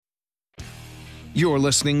You're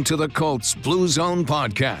listening to the Colts Blue Zone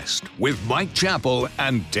Podcast with Mike Chappell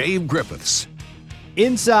and Dave Griffiths.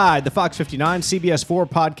 Inside the Fox 59 CBS 4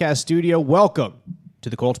 podcast studio, welcome to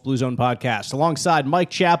the Colts Blue Zone Podcast. Alongside Mike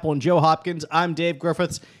Chappell and Joe Hopkins, I'm Dave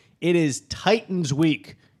Griffiths. It is Titans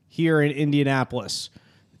week here in Indianapolis.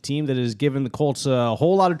 A team that has given the Colts a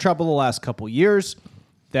whole lot of trouble the last couple years,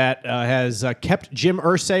 that has kept Jim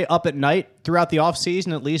Irsay up at night throughout the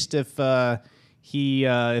offseason, at least if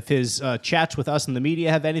his chats with us and the media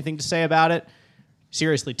have anything to say about it.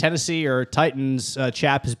 Seriously, Tennessee or Titans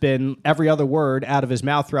chap has been every other word out of his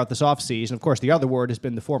mouth throughout this offseason. Of course, the other word has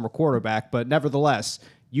been the former quarterback, but nevertheless,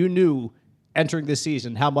 you knew entering this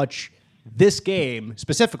season how much this game,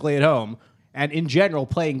 specifically at home, and in general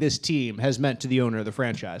playing this team, has meant to the owner of the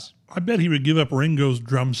franchise. I bet he would give up Ringo's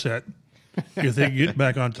drum set if they get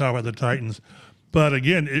back on top of the Titans. But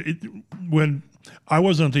again, when I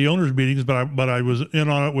wasn't at the owners' meetings, but I was in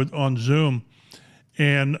on it on Zoom,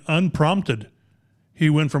 and unprompted, he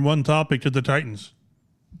went from one topic to the Titans,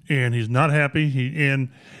 and he's not happy.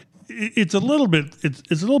 It's a little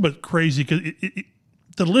bit crazy because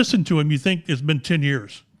to listen to him, you think it's been 10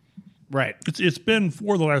 years, right? It's been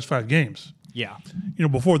 4 of the last 5 games. Yeah,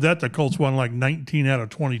 before that, the Colts won like 19 out of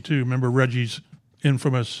 22. Remember Reggie's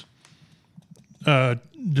infamous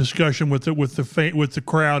discussion with the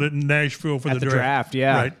crowd at Nashville for the draft.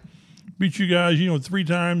 Yeah, right. Beat you guys, 3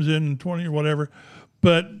 times in 20 or whatever.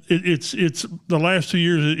 But it's the last 2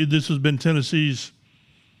 years. This has been Tennessee's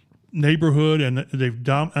neighborhood, and I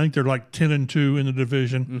think they're like 10-2 in the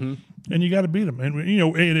division, and you got to beat them.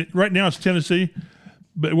 And right now it's Tennessee,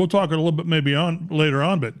 but we'll talk a little bit maybe later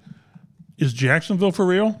on. But is Jacksonville for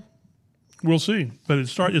real? We'll see, but it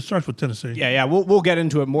starts with Tennessee. Yeah, we'll get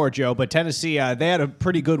into it more, Joe. But Tennessee, they had a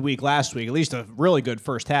pretty good week last week, at least a really good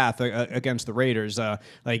first half against the Raiders.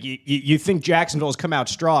 You think Jacksonville's come out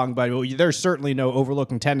strong, but there's certainly no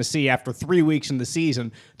overlooking Tennessee after 3 weeks in the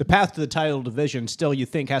season. The path to the title division still, you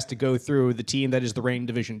think, has to go through the team that is the reigning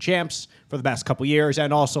division champs for the past couple years,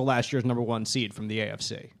 and also last year's number 1 seed from the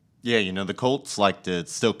AFC. Yeah, the Colts like to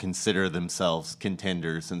still consider themselves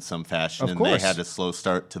contenders in some fashion, and they had a slow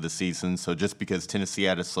start to the season. So just because Tennessee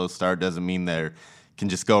had a slow start doesn't mean they can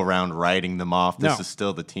just go around writing them off. This is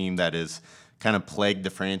still the team that is kind of plagued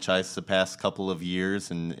the franchise the past couple of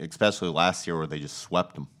years, and especially last year where they just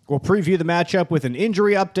swept them. We'll preview the matchup with an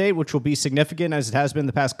injury update, which will be significant as it has been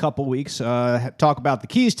the past couple weeks. Talk about the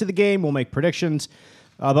keys to the game. We'll make predictions.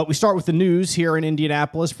 But we start with the news here in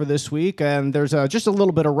Indianapolis for this week, and there's just a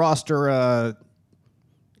little bit of roster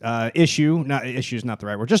issue. Issue is not the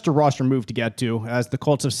right word. Just a roster move to get to, as the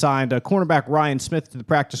Colts have signed cornerback Ryan Smith to the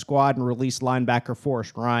practice squad and released linebacker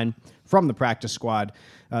Forrest Rhyne from the practice squad.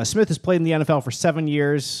 Smith has played in the NFL for 7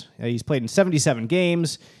 years. He's played in 77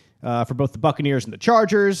 games for both the Buccaneers and the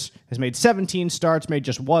Chargers. Has made 17 starts, made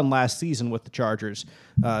just 1 last season with the Chargers.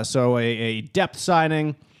 So a depth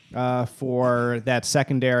signing for that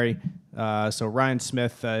secondary. So Ryan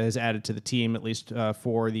Smith is added to the team, at least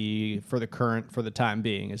for the time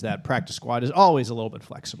being, is that practice squad is always a little bit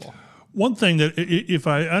flexible. One thing that, if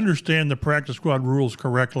I understand the practice squad rules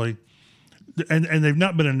correctly, and they've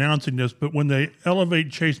not been announcing this, but when they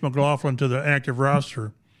elevate Chase McLaughlin to the active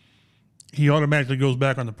roster, he automatically goes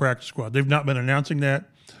back on the practice squad. They've not been announcing that,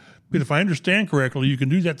 but if I understand correctly, you can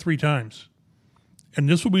do that 3 times. And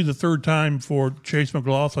this will be the 3rd time for Chase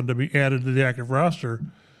McLaughlin to be added to the active roster.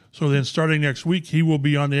 So then starting next week, he will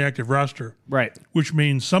be on the active roster. Right. Which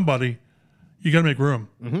means you got to make room.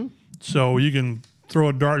 Mm-hmm. So you can throw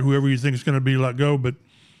a dart whoever you think is going to be let go, but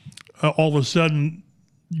all of a sudden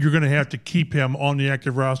you're going to have to keep him on the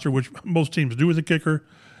active roster, which most teams do with a kicker.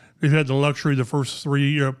 They've had the luxury the first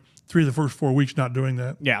 3 of the first 4 weeks not doing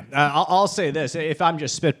that. Yeah, I'll say this. If I'm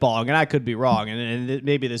just spitballing, and I could be wrong, and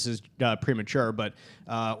maybe this is premature, but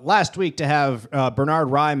last week to have Bernhard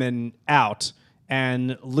Raimann out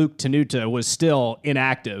and Luke Tenuta was still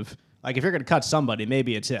inactive, like if you're going to cut somebody,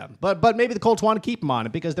 maybe it's him. But maybe the Colts want to keep him on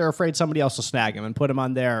it because they're afraid somebody else will snag him and put him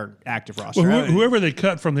on their active roster. Well, whoever they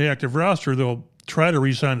cut from the active roster, they'll try to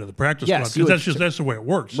re-sign to the practice squad because that's the way it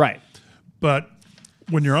works. Right. But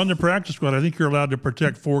when you're on the practice squad, I think you're allowed to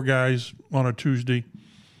protect 4 guys on a Tuesday.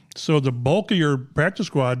 So the bulk of your practice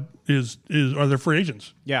squad are the free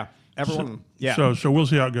agents. Yeah, everyone. So we'll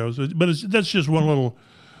see how it goes. But that's just one little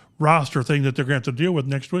roster thing that they're going to have to deal with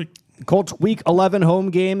next week. Colts Week 11 home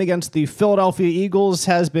game against the Philadelphia Eagles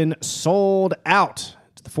has been sold out.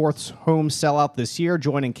 It's the 4th home sellout this year,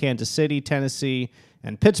 joining Kansas City, Tennessee,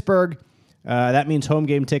 and Pittsburgh. That means home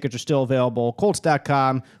game tickets are still available,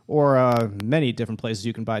 Colts.com, or many different places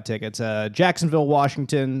you can buy tickets. Jacksonville,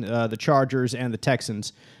 Washington, the Chargers, and the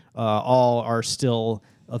Texans all are still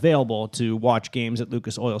available to watch games at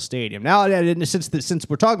Lucas Oil Stadium. Now, since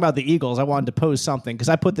we're talking about the Eagles, I wanted to pose something because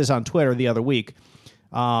I put this on Twitter the other week.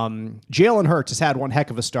 Jalen Hurts has had one heck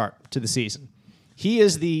of a start to the season. He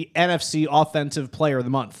is the NFC Offensive Player of the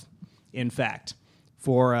Month, in fact,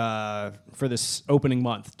 for this opening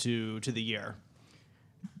month to the year.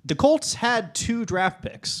 The Colts had 2 draft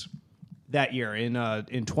picks that year in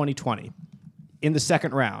 2020 in the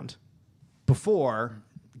second round before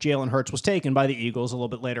Jalen Hurts was taken by the Eagles a little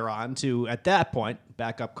bit later on to, at that point,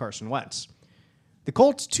 back up Carson Wentz. The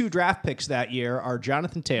Colts' 2 draft picks that year are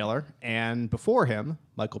Jonathan Taylor and, before him,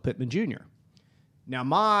 Michael Pittman Jr. Now,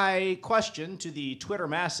 my question to the Twitter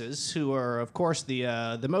masses, who are, of course,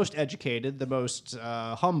 the most educated, the most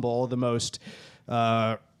humble, the most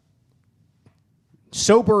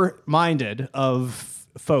sober-minded of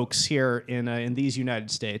folks here in these United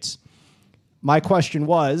States, my question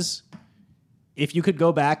was, if you could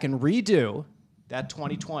go back and redo that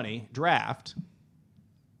 2020 draft,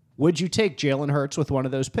 would you take Jalen Hurts with one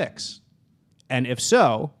of those picks? And if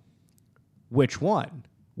so, which one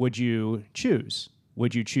would you choose?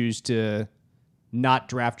 Would you choose to not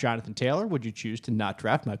draft Jonathan Taylor? Would you choose to not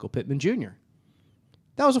draft Michael Pittman Jr.?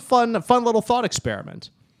 That was a fun little thought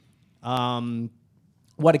experiment.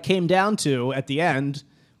 What it came down to at the end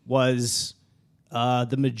was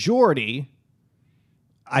the majority,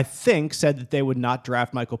 I think, said that they would not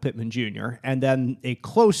draft Michael Pittman Jr., and then a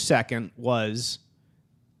close second was,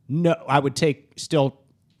 no, I would take still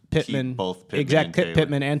Pittman, keep both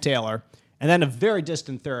Pittman and Taylor. And then a very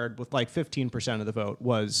distant third with like 15% of the vote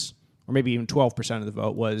was, or maybe even 12% of the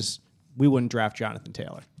vote was, we wouldn't draft Jonathan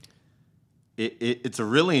Taylor. It's a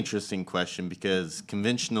really interesting question because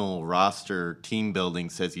conventional roster team building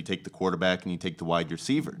says you take the quarterback and you take the wide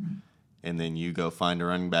receiver. And then you go find a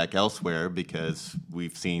running back elsewhere because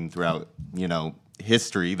we've seen throughout,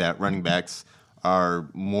 history that running backs are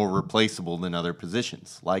more replaceable than other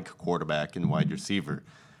positions, like quarterback and wide receiver.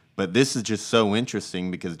 But this is just so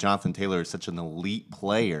interesting because Jonathan Taylor is such an elite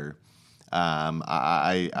player.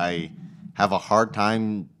 I have a hard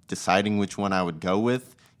time deciding which one I would go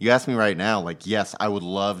with. You ask me right now, yes, I would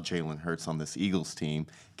love Jalen Hurts on this Eagles team.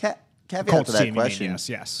 Caveat to that question.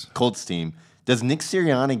 Yes. Colts team. Does Nick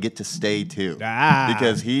Sirianni get to stay too?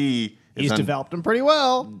 Because he's developed him pretty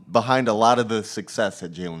well. Behind a lot of the success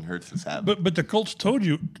that Jalen Hurts has had. But the Colts told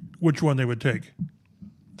you which one they would take.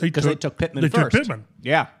 Because they took Pittman first. They took Pittman.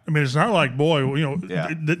 Yeah. I mean, it's not like,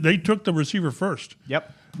 they took the receiver first.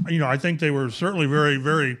 Yep. I think they were certainly very,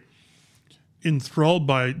 very enthralled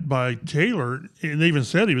by Taylor. And they even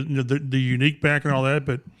said he was the unique back and all that,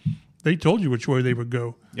 but they told you which way they would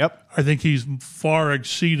go. Yep. I think he's far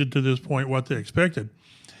exceeded to this point what they expected.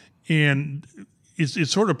 And it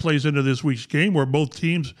sort of plays into this week's game where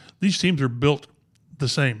these teams are built the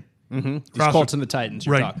same. Mm-hmm. These Colts and the Titans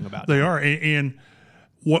you're talking about. They are. And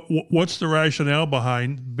what's the rationale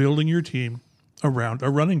behind building your team around a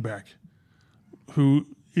running back who,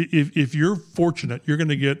 if you're fortunate, you're going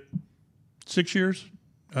to get 6 years?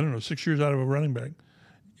 I don't know, 6 years out of a running back.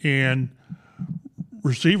 And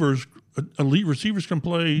elite receivers can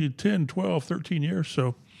play 10, 12, 13 years.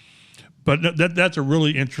 So, but that's a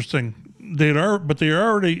really interesting. They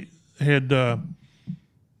already had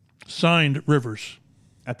signed Rivers.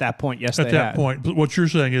 At that point, yes, at that point. But what you're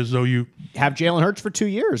saying is, though, you have Jalen Hurts for 2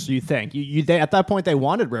 years. You think at that point they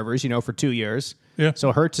wanted Rivers, for 2 years. Yeah.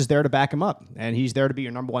 So Hurts is there to back him up, and he's there to be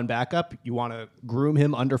your number one backup. You want to groom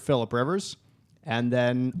him under Phillip Rivers, and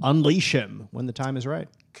then unleash him when the time is right.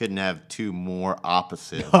 Couldn't have 2 more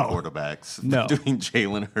opposite quarterbacks between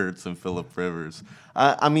Jalen Hurts and Phillip Rivers.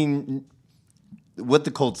 What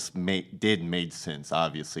the Colts made sense,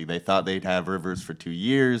 obviously. They thought they'd have Rivers for 2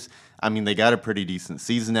 years. They got a pretty decent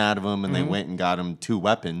season out of him, and they went and got him 2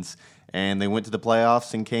 weapons. And they went to the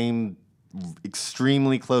playoffs and came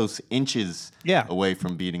extremely close, inches away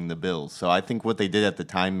from beating the Bills. So I think what they did at the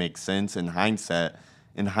time makes sense. In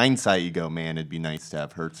hindsight, you go, man, it'd be nice to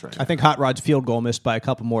have Hurts right now. I think Hot Rod's field goal missed by a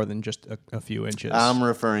couple more than just a few inches. I'm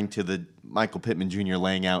referring to the Michael Pittman Jr.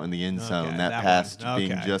 laying out in the end zone. That pass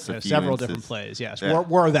being just a few several inches. Different plays, yes. Yeah.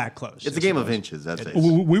 We're that close. It's a game of inches, that's it.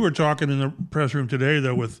 We were talking in the press room today,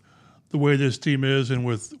 though, with the way this team is and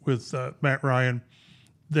with Matt Ryan,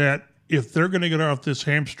 that if they're going to get off this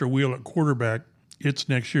hamster wheel at quarterback, it's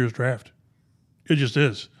next year's draft. It just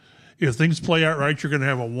is. If things play out right, you're going to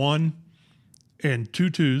have a 1 and 2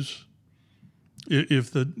 2s.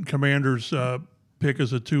 If the Commanders pick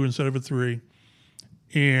as a 2 instead of a 3,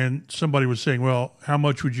 and somebody was saying, well, how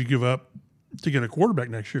much would you give up to get a quarterback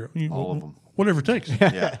next year? All of them. Whatever it takes.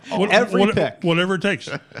 Yeah. Every pick. Whatever it takes.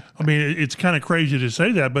 It's kind of crazy to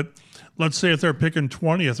say that, but let's say if they're picking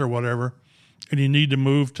 20th or whatever, and you need to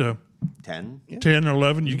move to 10 or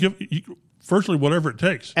 11, you give virtually whatever it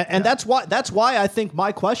takes. And that's why I think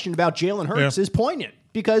my question about Jalen Hurts is poignant.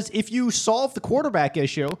 Because if you solve the quarterback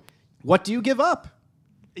issue, what do you give up?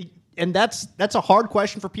 And that's a hard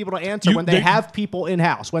question for people to answer when they have people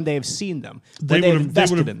in-house, when they have seen them, when they've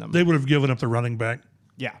invested in them. They would have given up the running back.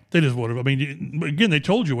 Yeah. They just would have. I mean, again, they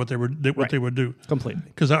told you what they would do. Completely.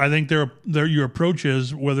 Because I think your approach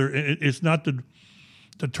is, whether it's not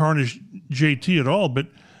to tarnish JT at all, but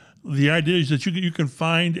the idea is that you can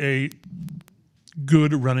find a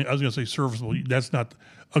good running, I was going to say serviceable, that's not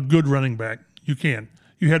a good running back. You can.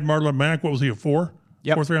 You had Marlon Mack, what was he, a 4?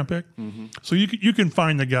 Yep. 4th round pick? Mm-hmm. So you can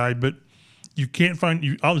find the guy, but you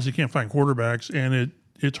obviously can't find quarterbacks, and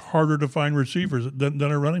it's harder to find receivers than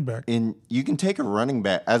a running back. And you can take a running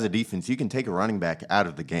back, as a defense, you can take a running back out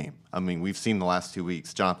of the game. I mean, we've seen the last 2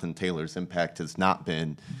 weeks, Jonathan Taylor's impact has not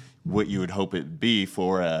been what you would hope it'd be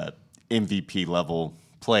for a MVP level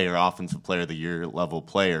player, offensive player of the year level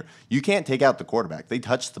player. You can't take out the quarterback. They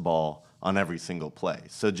touch the ball on every single play.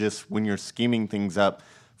 So just when you're scheming things up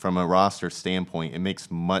from a roster standpoint, it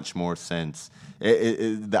makes much more sense.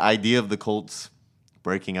 The idea of the Colts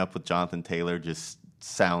breaking up with Jonathan Taylor just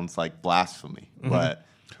sounds like blasphemy. Mm-hmm. But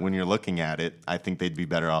when you're looking at it, I think they'd be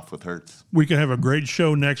better off with Hurts. We can have a great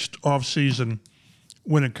show next offseason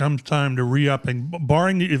when it comes time to re-upping.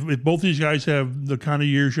 Barring if both these guys have the kind of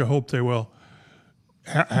years you hope they will,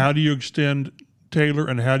 how do you extend Taylor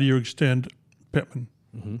and how do you extend Pittman?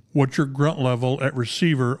 Mm-hmm. What's your grunt level at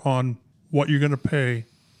receiver on what you're going to pay?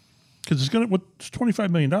 Because it's $25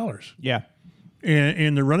 million. Yeah.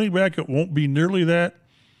 And the running back, it won't be nearly that.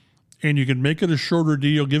 And you can make it a shorter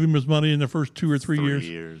deal, give him his money in the first 2 or 3 years.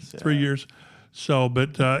 3 years. 3 years. So,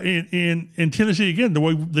 but in Tennessee, again, the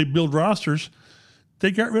way they build rosters, they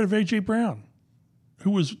got rid of A.J. Brown, who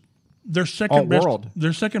was their second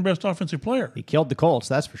best offensive player. He killed the Colts,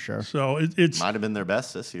 that's for sure. So it's might have been their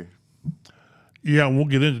best this year. Yeah, we'll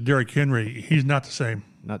get into Derrick Henry. He's not the same.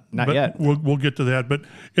 Not yet. We'll get to that, but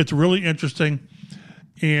it's really interesting,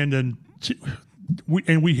 and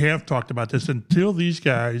we have talked about this. Until these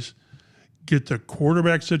guys get the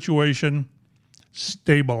quarterback situation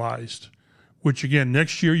stabilized, which again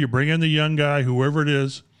next year you bring in the young guy, whoever it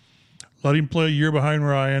is, let him play a year behind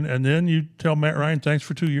Ryan, and then you tell Matt Ryan thanks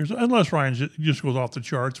for 2 years, unless Ryan just goes off the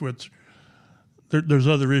charts, which there's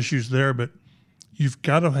other issues there, but you've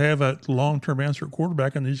got to have a long-term answer at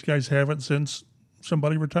quarterback, and these guys haven't since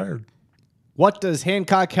somebody retired. What does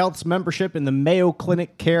Hancock Health's membership in the Mayo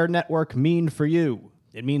Clinic Care Network mean for you?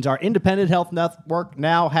 It means our independent health network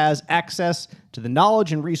now has access to the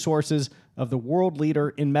knowledge and resources of the world leader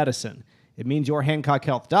in medicine. It means your Hancock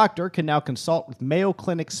Health doctor can now consult with Mayo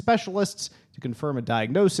Clinic specialists to confirm a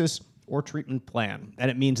diagnosis or treatment plan.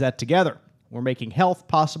 And it means that together, we're making health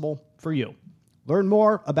possible for you. Learn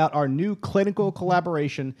more about our new clinical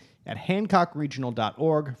collaboration at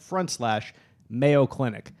hancockregional.org/Mayo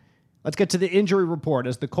Clinic. Let's get to the injury report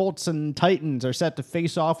as the Colts and Titans are set to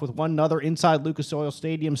face off with one another inside Lucas Oil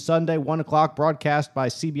Stadium Sunday, 1 o'clock, broadcast by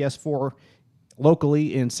CBS 4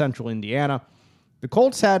 locally in central Indiana. The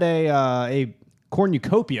Colts had a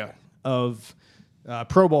cornucopia of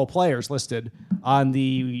Pro Bowl players listed on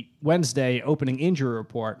the Wednesday opening injury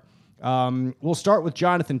report. We'll start with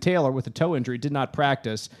Jonathan Taylor with a toe injury, did not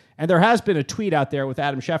practice. And there has been a tweet out there with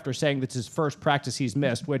Adam Schefter saying that's his first practice he's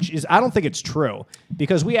missed, which is, I don't think it's true,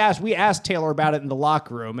 because we asked Taylor about it in the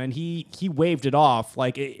locker room, and he waved it off.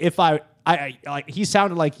 Like, if he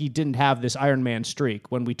sounded like he didn't have this Iron Man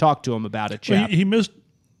streak when we talked to him about it, Chap. Well, he missed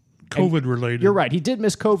COVID-related. You're right. He did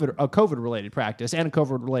miss COVID-related practice and a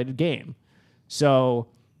COVID-related game. So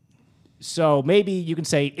maybe you can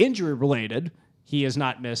say injury-related. He has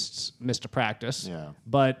not missed a practice. Yeah.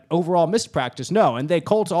 But overall missed practice, no. And the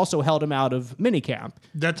Colts also held him out of minicamp.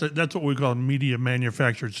 That's what we call a media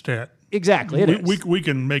manufactured stat. Exactly. We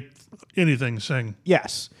can make anything sing.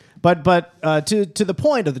 Yes. But to the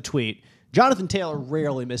point of the tweet, Jonathan Taylor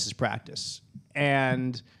rarely misses practice.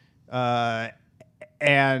 And the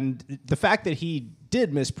fact that he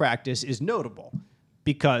did miss practice is notable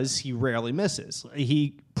because he rarely misses.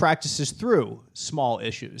 He practices through small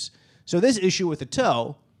issues. So this issue with the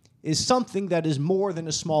toe is something that is more than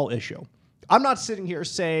a small issue. I'm not sitting here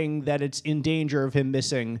saying that it's in danger of him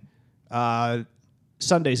missing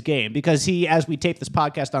Sunday's game because he, as we tape this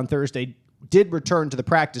podcast on Thursday, did return to the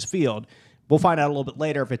practice field. We'll find out a little bit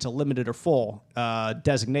later if it's a limited or full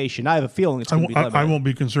designation. I have a feeling it's going to be limited. I won't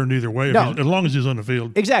be concerned either way, as long as he's on the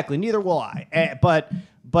field. Exactly. Neither will I.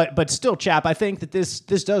 But still, Chap, I think that this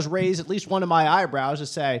does raise at least one of my eyebrows to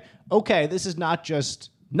say, okay, this is not just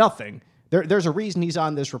nothing. There's a reason he's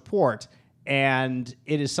on this report, And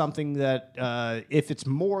it is something that if it's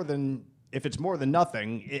more than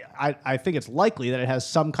nothing, I think it's likely that it has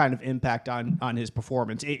some kind of impact on his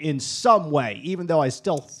performance in some way, even though I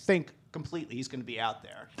still think completely he's going to be out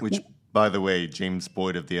there. Which, by the way, James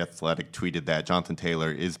Boyd of The Athletic tweeted that Jonathan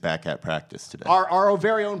Taylor is back at practice today. Our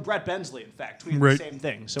very own Brett Bensley, in fact, tweeted the same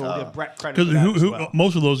thing. So we'll give Brett credit for that as well.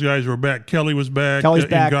 Most of those guys were back. Kelly was back. Kelly's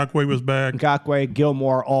back. Ngakoue was back. Ngakoue,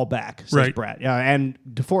 Gilmore, all back, says Brett. Yeah, and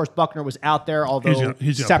DeForest Buckner was out there, although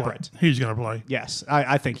he's separate. He's going to play. Yes,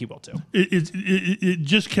 I think he will too. It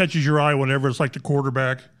just catches your eye whenever it's like the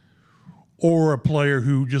quarterback or a player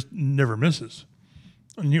who just never misses.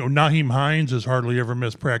 Nyheim Hines has hardly ever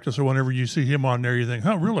missed practice, so whenever you see him on there, you think,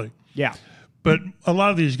 "Oh, really?" Yeah. But a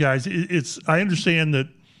lot of these guys, I understand that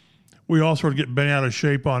we all sort of get bent out of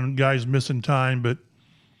shape on guys missing time, but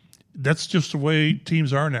that's just the way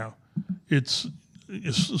teams are now. It's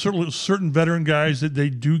certainly certain veteran guys that they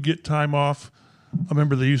do get time off. I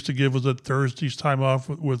remember they used to give was it Thursdays time off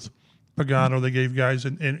with Pagano. They gave guys,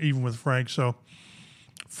 and even with Frank. So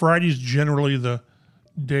Friday's generally the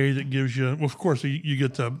day that gives you, well, of course, you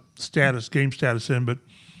get the game status in, but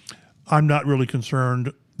I'm not really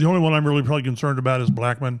concerned. The only one I'm really probably concerned about is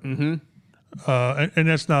Blackman. Mm-hmm. And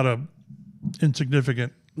that's not a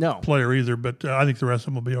insignificant player either, but I think the rest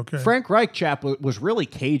of them will be okay. Frank Reich was really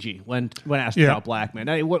cagey when asked about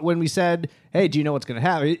Blackman. When we said, hey, do you know what's going to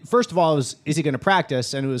happen? First of all, is he going to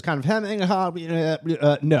practice? And it was kind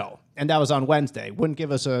of, no. And that was on Wednesday. Wouldn't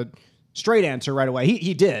give us a straight answer right away.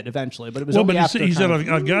 He did eventually, but it was only after. He said,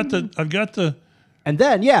 I've got the. And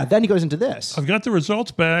then he goes into this. I've got the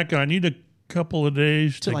results back, and I need a couple of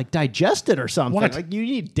days to like digest it or something. What? Like you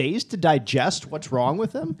need days to digest what's wrong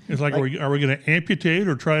with him. It's like are we going to amputate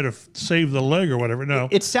or try to save the leg or whatever? No.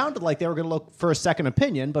 It sounded like they were going to look for a second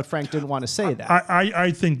opinion, but Frank didn't want to say that.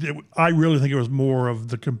 I really think it was more of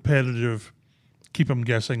the competitive, keep them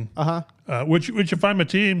guessing. Which if I'm a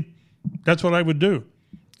team, that's what I would do.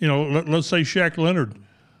 Let's say Shaq Leonard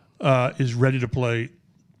is ready to play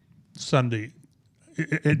Sunday.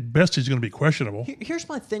 At best, he's going to be questionable. Here's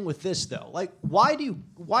my thing with this, though. Like, why do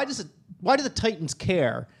the Titans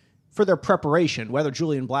care for their preparation, whether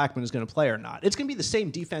Julian Blackman is going to play or not? It's going to be the same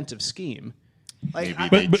defensive scheme. Maybe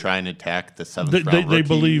they try and attack the seventh round They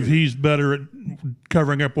believe he's better at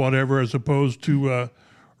covering up whatever as opposed to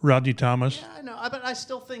Rodney Thomas. Yeah, I know, but I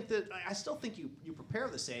still think you prepare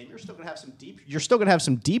the same. You're still going to have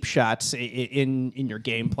some deep shots in your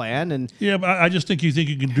game plan, and but I just think you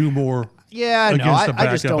can do more. Yeah, against the backup.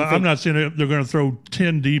 I just don't. I'm not saying they're going to throw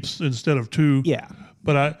 10 deeps instead of 2. Yeah,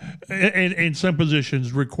 but and some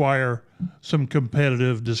positions require some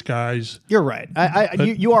competitive disguise. You're right.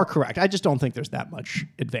 You are correct. I just don't think there's that much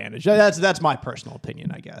advantage. That's my personal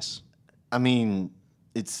opinion, I guess. I mean,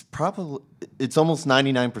 it's almost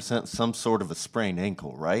 99% some sort of a sprained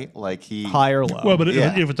ankle, right? Like high or low. Well, but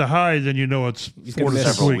if it's a high, then it's 4 to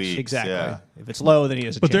 6 weeks. Exactly. Yeah. If it's low, then he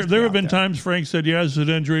has a chance. But there have been times Frank said he has an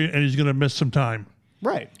injury and he's going to miss some time.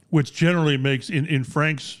 Right. Which generally makes in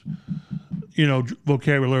Frank's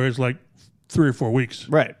vocabulary is like 3 or 4 weeks.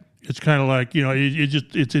 Right. It's kind of like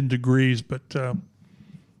it's in degrees, but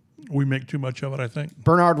we make too much of it, I think.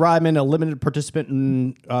 Bernhard Raimann, a limited participant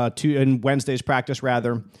in Wednesday's practice,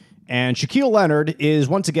 rather. And Shaquille Leonard is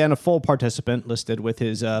once again a full participant, listed with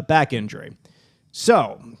his back injury.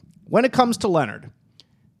 So, when it comes to Leonard,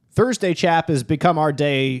 Thursday Chap has become our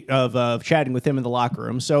day of chatting with him in the locker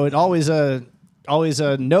room. So it always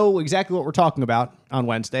know exactly what we're talking about on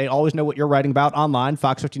Wednesday. Always know what you're writing about online,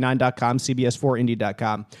 fox59.com,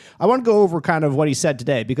 cbs4indy.com. I want to go over kind of what he said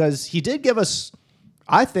today because he did give us,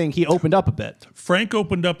 I think he opened up a bit. Frank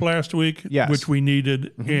opened up last week, which we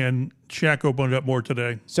needed, and Shaq opened up more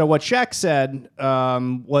today. So what Shaq said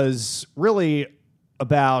was really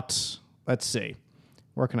about, let's see,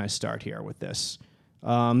 where can I start here with this?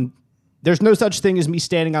 There's no such thing as me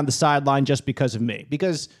standing on the sideline just because of me,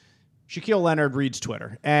 because Shaquille Leonard reads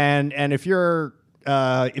Twitter, and if you're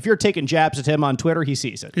taking jabs at him on Twitter, he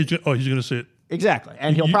sees it. He's going to see it. Exactly,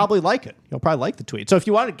 and he'll probably like it. He'll probably like the tweet. So if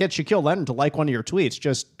you want to get Shaquille Leonard to like one of your tweets,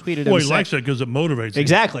 just tweet it. Well, he likes it because it motivates him.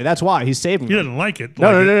 Exactly, that's why he's saving. He doesn't like it.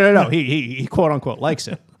 No. He quote unquote likes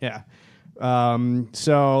it. Yeah.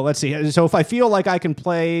 So let's see. So if I feel like I can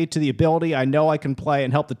play to the ability I know I can play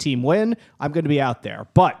and help the team win, I'm going to be out there.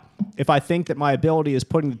 But if I think that my ability is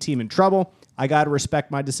putting the team in trouble, I got to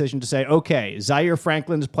respect my decision to say, okay, Zaire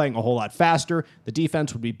Franklin is playing a whole lot faster. The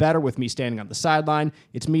defense would be better with me standing on the sideline.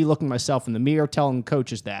 It's me looking myself in the mirror, telling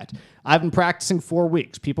coaches that. I've been practicing 4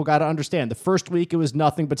 weeks. People got to understand. The first week, it was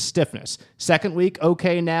nothing but stiffness. Second week,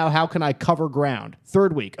 okay, now how can I cover ground?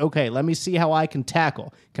 Third week, okay, let me see how I can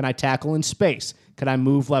tackle. Can I tackle in space? Can I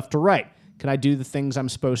move left to right? Can I do the things I'm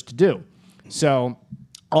supposed to do? So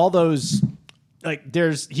all those,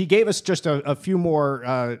 he gave us just a few more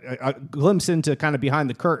a glimpse into kind of behind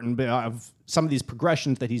the curtain of some of these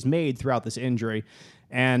progressions that he's made throughout this injury.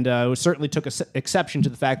 And certainly took exception to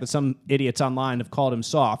the fact that some idiots online have called him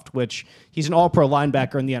soft, which he's an all-pro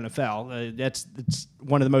linebacker in the NFL. It's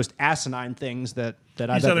one of the most asinine things that I've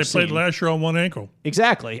ever seen. He said I played last year on one ankle.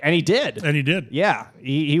 Exactly, and he did. Yeah,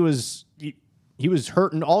 he was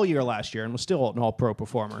hurting all year last year and was still an all-pro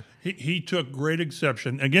performer. He took great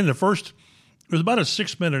exception. Again, it was about a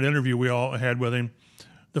 6-minute interview we all had with him.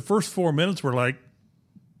 The first 4 minutes were like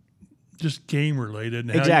just game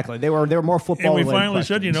related. Exactly. They were more football related. And we finally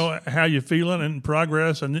said, how you feeling and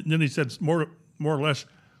progress. And then he said more or less,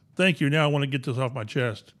 thank you. Now I want to get this off my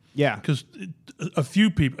chest. Yeah. Because a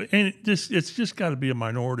few people, and it's just got to be a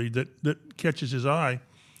minority that catches his eye,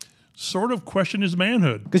 sort of question his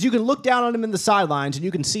manhood. Because you can look down on him in the sidelines and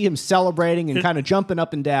you can see him celebrating and kind of jumping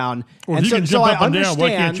up and down. Well, and if you can jump up and down,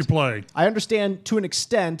 why can't you play? I understand to an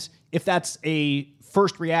extent if that's a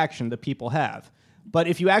first reaction that people have. But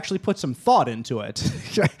if you actually put some thought into it,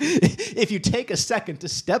 if you take a second to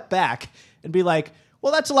step back and be like,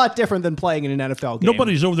 well, that's a lot different than playing in an NFL game.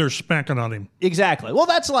 Nobody's over there smacking on him. Exactly. Well,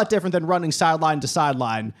 that's a lot different than running sideline to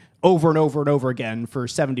sideline over and over and over again for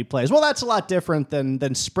 70 plays. Well, that's a lot different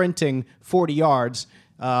than sprinting 40 yards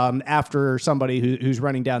after somebody who's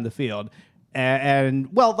running down the field. And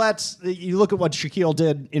that's you look at what Shaquille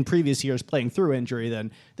did in previous years playing through injury.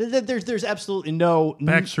 Then there's absolutely no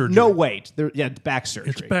back surgery, no weight. Back surgery.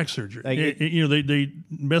 It's back surgery. They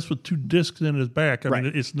mess with 2 discs in his back. I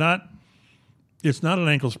mean, it's not an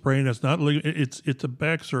ankle sprain. It's not. It's a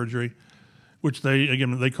back surgery, which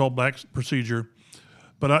they call back procedure.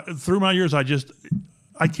 But through my years, I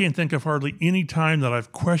can't think of hardly any time that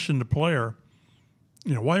I've questioned a player.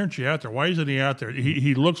 Why aren't you out there? Why isn't he out there?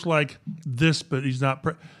 He looks like this, but he's not.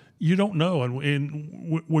 You don't know.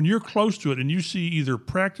 And when you're close to it and you see either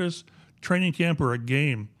practice, training camp, or a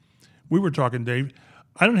game, we were talking, Dave,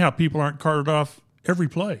 I don't know how people aren't carted off every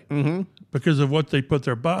play because of what they put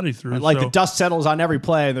their body through. And the dust settles on every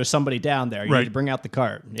play and there's somebody down there. You need to bring out the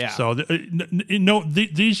cart. Yeah. So,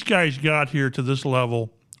 these guys got here to this level,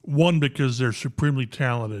 one, because they're supremely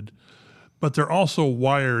talented, but they're also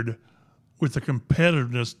wired with the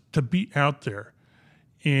competitiveness to be out there.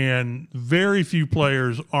 And very few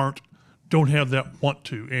players don't have that want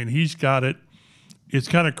to. And he's got it. It's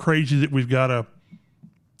kind of crazy that we've got to,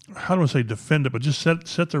 how do I say defend it, but just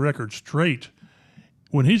set the record straight.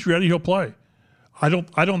 When he's ready, he'll play. I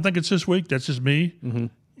don't think it's this week. That's just me. Mm-hmm.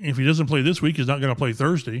 If he doesn't play this week, he's not going to play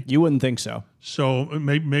Thursday. You wouldn't think so. So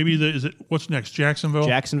maybe what's next? Jacksonville?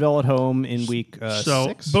 Jacksonville at home in week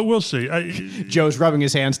 6. But we'll see. Joe's rubbing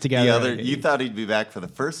his hands together. You thought he'd be back for the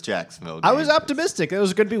first Jacksonville game. I was optimistic. It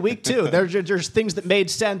was going to be week 2. There's things that made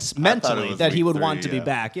sense mentally that he would want to be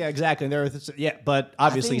back. Yeah, exactly. But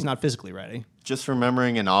obviously he's not physically ready. Just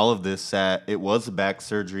remembering in all of this that it was a back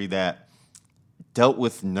surgery that dealt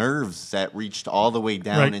with nerves that reached all the way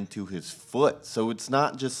down into his foot. So it's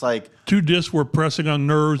not just like 2 discs were pressing on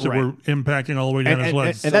nerves that were impacting all the way down his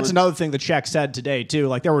legs. And that's another thing that Shaq said today, too.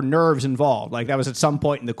 Like, there were nerves involved. Like, that was at some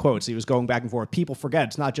point in the quotes. He was going back and forth. People forget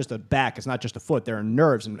it's not just a back. It's not just a foot. There are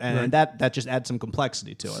nerves. And that just adds some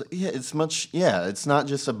complexity to it. It's not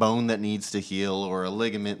just a bone that needs to heal or a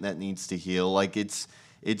ligament that needs to heal. Like,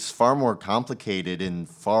 it's far more complicated and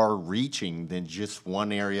far-reaching than just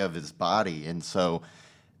one area of his body. And so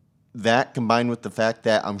that combined with the fact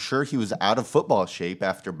that I'm sure he was out of football shape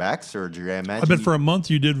after back surgery. I bet for a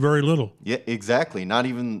month you did very little. Yeah, exactly. Not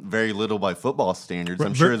even very little by football standards.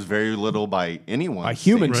 I'm sure it's very little by anyone's by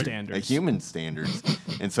human standards. By human standards.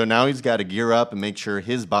 And so now he's got to gear up and make sure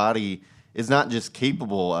his body is not just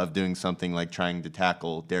capable of doing something like trying to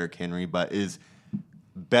tackle Derrick Henry, but is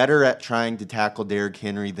better at trying to tackle Derrick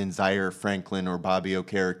Henry than Zaire Franklin or Bobby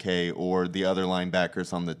Okereke or the other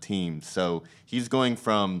linebackers on the team. So he's going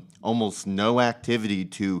from almost no activity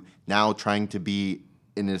to now trying to be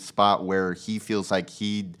in a spot where he feels like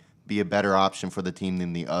he'd be a better option for the team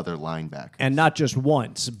than the other linebackers. And not just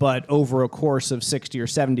once, but over a course of 60 or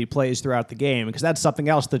 70 plays throughout the game, because that's something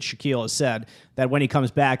else that Shaquille has said, that when he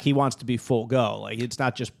comes back, he wants to be full go. Like, it's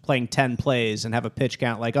not just playing 10 plays and have a pitch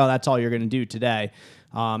count like, oh, that's all you're going to do today.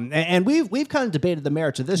 And we've kind of debated the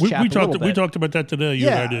merits of this chapter a little bit. We talked about that today. You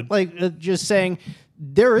and I did. Like just saying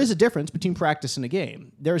there is a difference between practice and a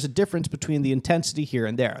game. There's a difference between the intensity here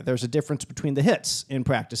and there. There's a difference between the hits in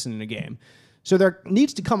practice and in a game. So there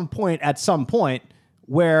needs to come a point at some point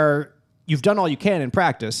where you've done all you can in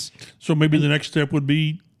practice. So maybe the next step would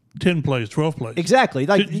be 10 plays, 12 plays. Exactly.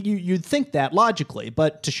 Like you'd think that logically,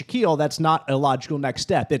 but to Shaquille, that's not a logical next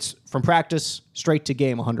step. It's from practice straight to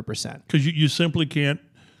game 100%. Because you simply can't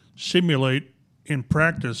simulate in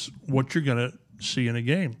practice what you're going to see in a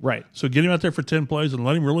game. Right. So get him out there for 10 plays and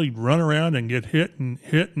let him really run around and get hit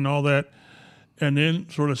and all that, and then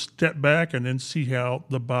sort of step back and then see how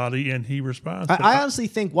the body and he responds. I honestly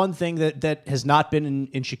think one thing that has not been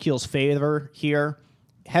in Shaquille's favor here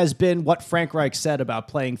has been what Frank Reich said about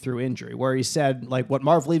playing through injury, where he said, like what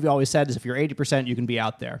Marv Levy always said is if you're 80%, you can be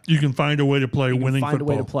out there. You can find a way to play winning football. Find a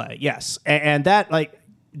way to play, yes. And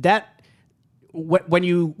when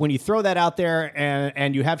you throw that out there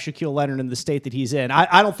and you have Shaquille Leonard in the state that he's in,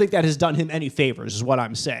 I don't think that has done him any favors, is what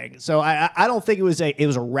I'm saying. So I don't think it was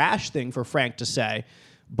a rash thing for Frank to say,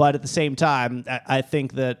 but at the same time, I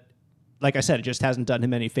think that, like I said, it just hasn't done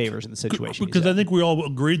him any favors in the situation. Because I think we all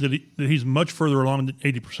agreed that he's much further along than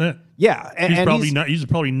 80%. Yeah, he's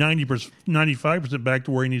probably 90%, 95% back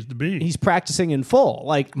to where he needs to be. He's practicing in full,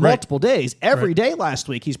 like multiple days. Every day last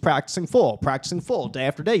week, he's practicing full, day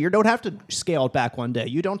after day. You don't have to scale it back one day.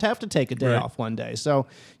 You don't have to take a day off one day. So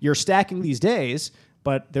you're stacking these days,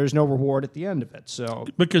 but there's no reward at the end of it. So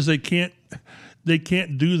because they can't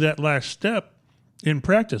do that last step in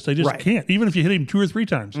practice. They just can't. Even if you hit him 2 or 3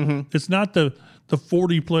 times, it's not the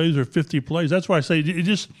 40 plays or 50 plays. That's why I say it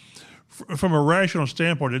just, from a rational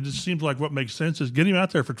standpoint, it just seems like what makes sense is get him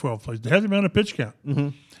out there for 12 plays. Have him on a pitch count.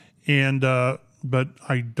 And but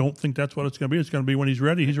I don't think that's what it's going to be. It's going to be when he's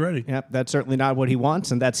ready, he's ready. Yep, that's certainly not what he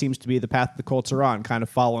wants, and that seems to be the path the Colts are on, kind of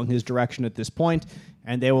following his direction at this point,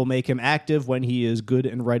 and they will make him active when he is good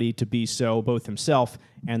and ready to be so, both himself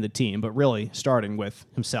and the team, but really starting with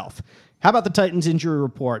himself. How about the Titans injury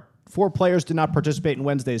report? 4 players did not participate in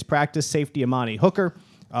Wednesday's practice. Safety Amani Hooker,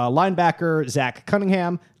 linebacker Zach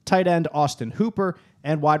Cunningham, tight end Austin Hooper,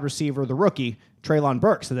 and wide receiver, the rookie, Treylon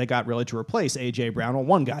Burks, that they got really to replace A.J. Brown. Well,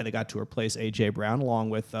 one guy they got to replace A.J. Brown, along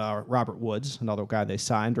with Robert Woods, another guy they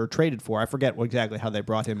signed or traded for. I forget exactly how they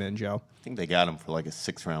brought him in, Joe. I think they got him for like a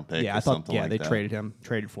 6th-round pick or something like that. Yeah, they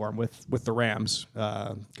traded for him with the Rams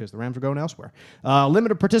because the Rams are going elsewhere.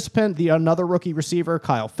 Limited participant, another rookie receiver,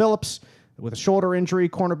 Kyle Phillips, with a shoulder injury,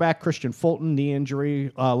 cornerback Christian Fulton, knee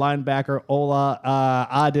injury, linebacker Ola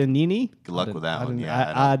Adenini. Good luck with that one.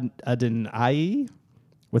 Adenai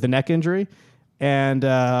with a neck injury. And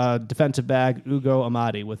defensive back Ugo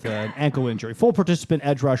Amadi with an ankle injury. Full participant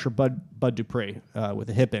edge rusher Bud Dupree with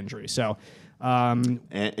a hip injury. So, and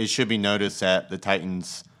it should be noticed that the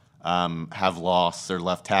Titans have lost their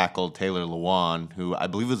left tackle Taylor Lewan, who I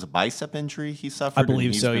believe was a bicep injury he suffered. I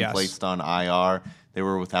believe so. He's been placed on IR. They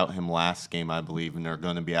were without him last game, I believe, and they're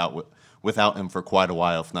going to be out without him for quite a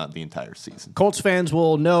while, if not the entire season. Colts fans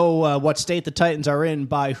will know what state the Titans are in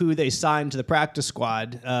by who they signed to the practice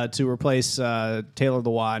squad to replace Taylor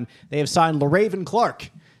Lewan. They have signed LaRaven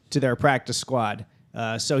Clark to their practice squad.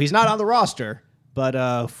 So he's not on the roster,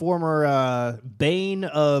 but former bane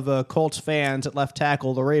of Colts fans at left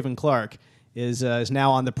tackle, LaRaven Clark, is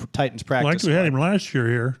now on the Titans practice squad. We had him last year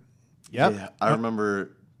here. Yep. Yeah, I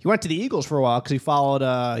remember. He went to the Eagles for a while because he followed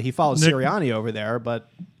Sirianni over there, but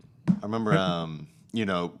I remember,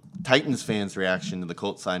 Titans fans' reaction to the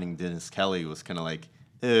Colts signing Dennis Kelly was kind of like,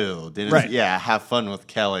 ew, Dennis, yeah, have fun with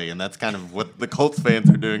Kelly. And that's kind of what the Colts fans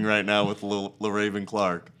are doing right now with LaRaven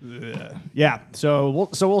Clark. Yeah, so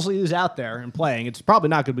we'll see who's out there and playing. It's probably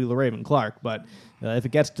not going to be LaRaven Clark, but if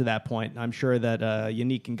it gets to that point, I'm sure that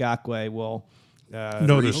Yannick Ngakoue will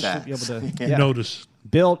notice. Be able to, notice.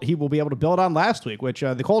 He will be able to build on last week, which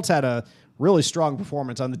the Colts had a really strong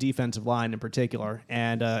performance on the defensive line in particular,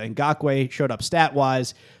 and Ngakoue showed up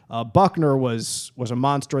stat-wise. Buckner was a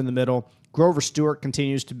monster in the middle. Grover Stewart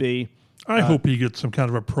continues to be. I hope he gets some kind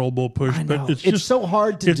of a Pro Bowl push, but it's so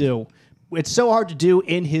hard to do. It's so hard to do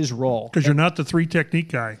in his role because you're not the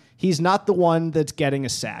 3-technique guy. He's not the one that's getting a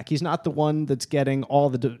sack. He's not the one that's getting all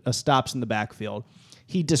the stops in the backfield.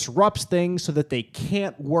 He disrupts things so that they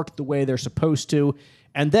can't work the way they're supposed to.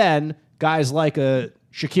 And then guys like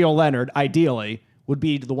Shaquille Leonard, ideally, would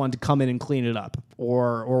be the one to come in and clean it up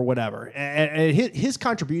or whatever. And his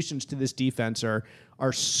contributions to this defense are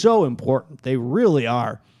so important. They really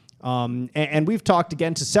are. And we've talked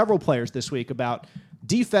again to several players this week about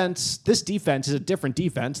defense. This defense is a different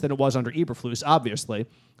defense than it was under Eberflus, obviously.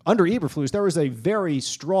 Under Eberflus, there was a very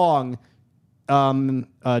strong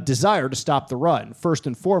desire to stop the run, first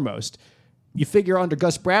and foremost. You figure under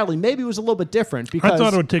Gus Bradley, maybe it was a little bit different. Because I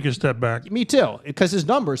thought it would take a step back. Me too, because his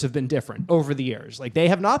numbers have been different over the years. Like, they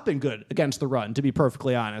have not been good against the run, to be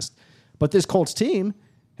perfectly honest. But this Colts team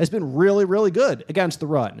has been really, really good against the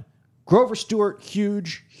run. Grover Stewart,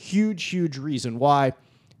 huge reason why.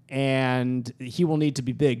 and he will need to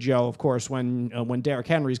be Big Joe, of course, when Derrick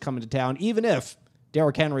Henry's coming to town, even if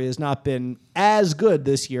Derrick Henry has not been as good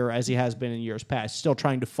this year as he has been in years past. Still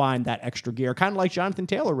trying to find that extra gear, kind of like Jonathan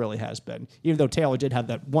Taylor really has been, even though Taylor did have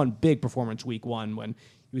that one big performance week 1 when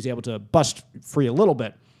he was able to bust free a little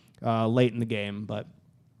bit late in the game. But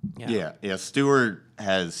yeah. Stewart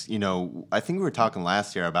has, I think we were talking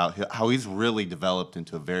last year about how he's really developed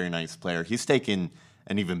into a very nice player. He's taken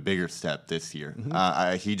an even bigger step this year.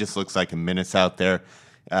 Mm-hmm. He just looks like a menace out there.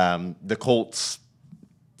 The Colts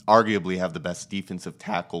arguably have the best defensive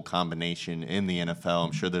tackle combination in the NFL.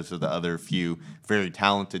 I'm sure there's the other few very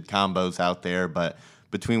talented combos out there, but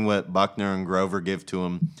between what Buckner and Grover give to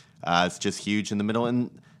him, it's just huge in the middle.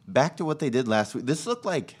 And back to what they did last week, this looked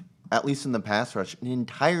like, at least in the pass rush, an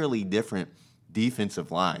entirely different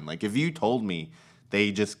defensive line. Like if you told me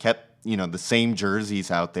they just kept, the same jerseys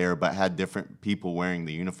out there but had different people wearing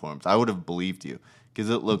the uniforms, I would have believed you because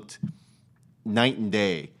it looked night and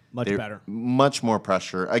day. Much better. Much more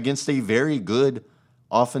pressure against a very good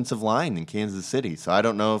offensive line in Kansas City. So I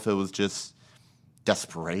don't know if it was just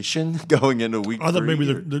desperation going into week 3. I thought maybe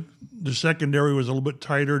the secondary was a little bit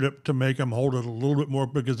tighter to make them hold it a little bit more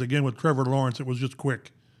because, again, with Trevor Lawrence, it was just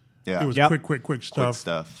quick. Yeah. It was quick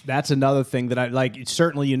stuff. That's another thing that I like.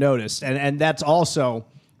 Certainly you noticed. And that's also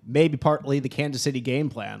maybe partly the Kansas City game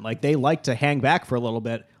plan. Like they like to hang back for a little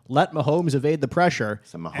bit, let Mahomes evade the pressure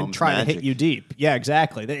and try to hit you deep. Yeah,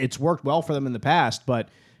 exactly. It's worked well for them in the past, but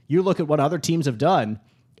you look at what other teams have done,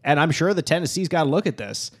 and I'm sure the Tennessee's got to look at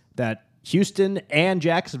this, that Houston and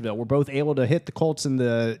Jacksonville were both able to hit the Colts in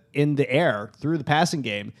the air through the passing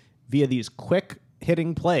game via these quick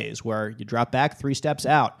hitting plays where you drop back 3 steps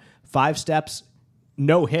out, 5 steps,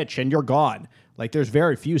 no hitch, and you're gone. Like there's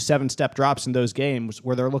very few 7-step drops in those games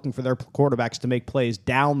where they're looking for their quarterbacks to make plays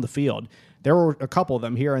down the field. There were a couple of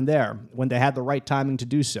them here and there when they had the right timing to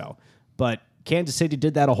do so. But Kansas City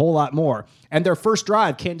did that a whole lot more. And their first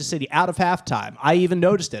drive, Kansas City, out of halftime, I even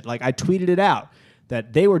noticed it. Like I tweeted it out,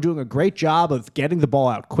 that they were doing a great job of getting the ball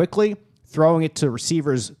out quickly, throwing it to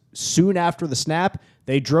receivers soon after the snap.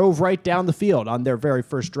 They drove right down the field on their very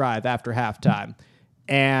first drive after halftime.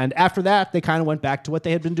 And after that, they kind of went back to what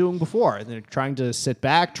they had been doing before. They're trying to sit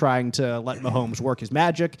back, trying to let Mahomes work his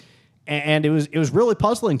magic. And it was really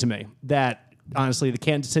puzzling to me that, honestly, the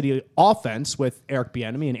Kansas City offense with Eric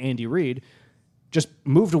Bieniemy and Andy Reid just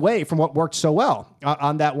moved away from what worked so well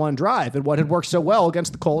on that one drive and what had worked so well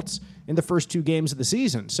against the Colts in the first 2 games of the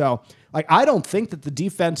season. So, I don't think that the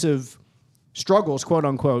defensive struggles, quote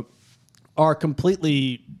unquote, are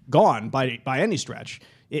completely gone by any stretch.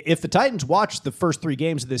 If the Titans watch the first 3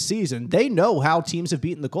 games of this season, they know how teams have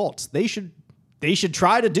beaten the Colts. They should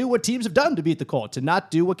try to do what teams have done to beat the Colts and not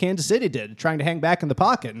do what Kansas City did, trying to hang back in the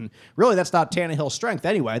pocket. And really, that's not Tannehill's strength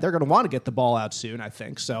anyway. They're going to want to get the ball out soon, I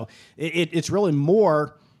think. So it's really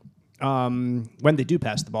more, when they do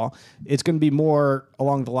pass the ball, it's going to be more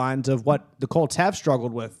along the lines of what the Colts have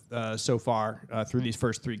struggled with so far through these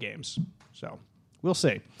first 3 games. So we'll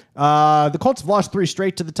see. The Colts have lost 3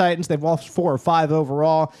 straight to the Titans. They've lost 4 or 5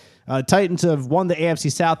 overall. Titans have won the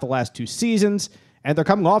AFC South the last 2 seasons. And they're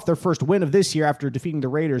coming off their first win of this year after defeating the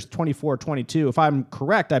Raiders 24-22. If I'm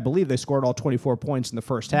correct, I believe they scored all 24 points in the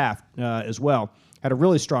first half as well. Had a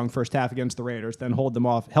really strong first half against the Raiders, then held them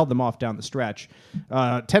off down the stretch.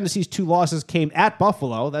 Tennessee's 2 losses came at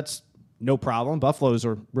Buffalo. That's no problem. Buffalo's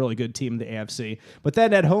a really good team in the AFC. But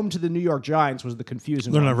then at home to the New York Giants was the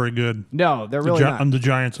confusing one. They're not very good. No, they're really not. The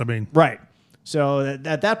Giants, I mean. Right. So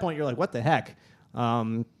at that point, you're like, what the heck?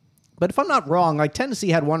 But if I'm not wrong, like Tennessee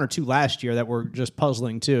had 1 or 2 last year that were just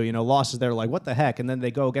puzzling too. Losses that are like, what the heck? And then they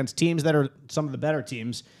go against teams that are some of the better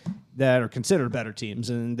teams that are considered better teams,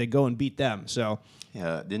 and they go and beat them. So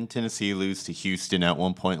yeah, didn't Tennessee lose to Houston at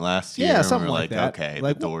one point last year? Yeah, something like that. Okay,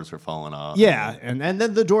 the doors were falling off. Yeah, and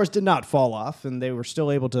then the doors did not fall off, and they were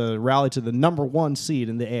still able to rally to the number 1 seed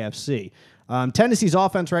in the AFC. Tennessee's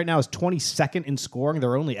offense right now is 22nd in scoring.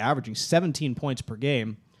 They're only averaging 17 points per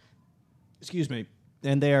game. Excuse me.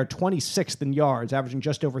 And they are 26th in yards, averaging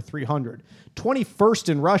just over 300. 21st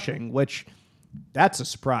in rushing, which that's a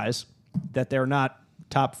surprise that they're not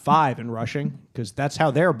top 5 in rushing because that's how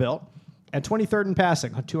they're built. And 23rd in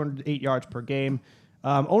passing, 208 yards per game.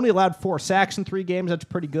 Only allowed 4 sacks in 3 games. That's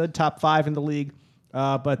pretty good, top 5 in the league.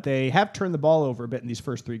 But they have turned the ball over a bit in these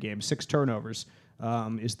first 3 games. 6 turnovers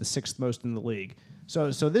is the 6th most in the league. So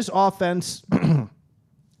this offense, let's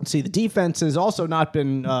see, the defense has also not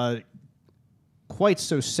been quite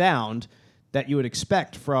so sound that you would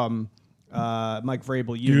expect from Mike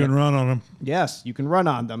Vrabel. You can run on them. Yes, you can run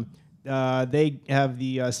on them. They have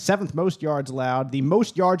the seventh most yards allowed, the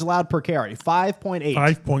most yards allowed per carry, 5.8.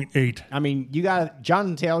 5.8. I mean,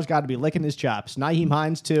 Jonathan Taylor's got to be licking his chops. Nyheim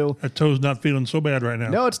Hines too. That toe's not feeling so bad right now.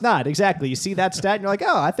 No, it's not. Exactly. You see that stat and you're like,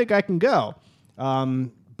 oh, I think I can go.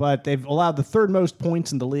 But they've allowed the third most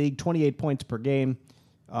points in the league, 28 points per game.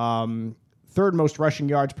 Third most rushing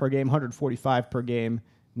yards per game, 145 per game.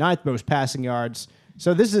 Ninth most passing yards.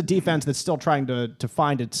 So this is a defense that's still trying to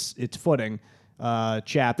find its footing.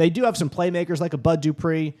 Chap. They do have some playmakers like a Bud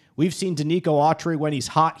Dupree. We've seen Danico Autry when he's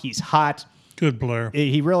hot, he's hot. Good player.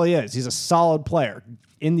 He really is. He's a solid player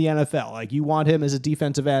in the NFL. Like, you want him as a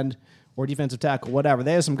defensive end or defensive tackle, whatever.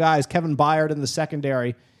 They have some guys. Kevin Byard in the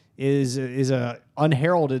secondary is a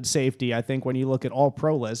unheralded safety, I think, when you look at all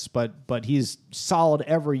pro lists, but he's solid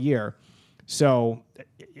every year. So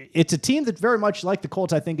it's a team that very much like the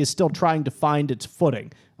Colts, I think, is still trying to find its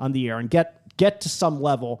footing on the year and get to some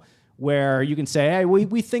level where you can say, hey,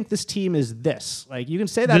 we think this team is this. Like, you can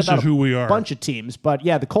say that about a bunch of teams. But,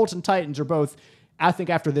 yeah, the Colts and Titans are both, I think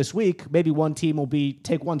after this week, maybe one team will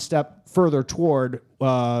take one step further toward,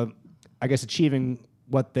 achieving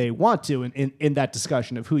what they want to in that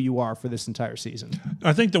discussion of who you are for this entire season.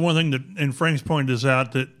 I think the one thing that, and Frank's pointed this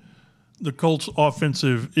out, that the Colts'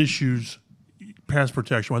 offensive issues, pass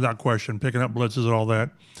protection, without question, picking up blitzes and all that,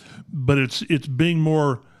 but it's being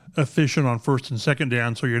more efficient on first and second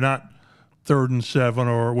down, so you're not 3rd and 7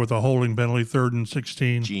 or with a holding penalty 3rd and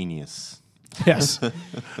 16. Genius. Yes.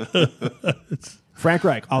 Frank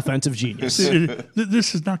Reich, offensive genius.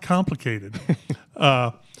 This is not complicated.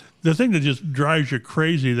 The thing that just drives you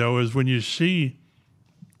crazy, though, is when you see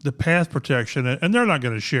the pass protection, and they're not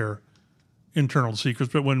going to share internal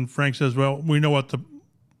secrets, but when Frank says, well, we know what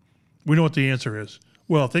the answer is.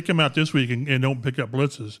 Well, if they come out this week and don't pick up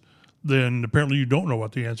blitzes, then apparently you don't know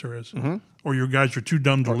what the answer is, or your guys are too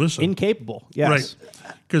dumb to listen. Incapable, yes.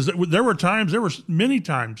 Right. Because there were many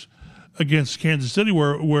times against Kansas City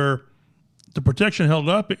where the protection held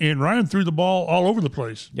up and Ryan threw the ball all over the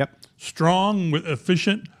place. Yep. Strong,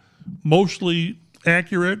 efficient, mostly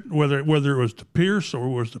accurate, whether it was to Pierce or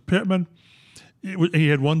it was to Pittman. He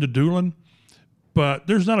had one to Doolin. But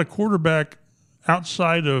there's not a quarterback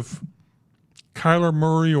outside of Kyler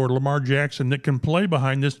Murray or Lamar Jackson that can play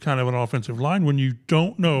behind this kind of an offensive line when you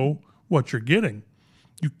don't know what you're getting.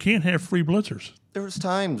 You can't have free blitzers. There was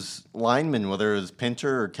times linemen, whether it was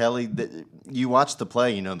Pinter or Kelly, that you watch the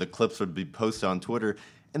play, the clips would be posted on Twitter,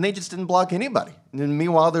 and they just didn't block anybody. And then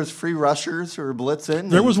meanwhile, there's free rushers who are blitzing.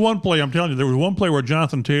 There was one play, I'm telling you, where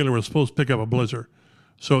Jonathan Taylor was supposed to pick up a blitzer.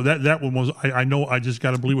 So that one was, I just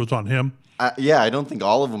got to believe it was on him. I don't think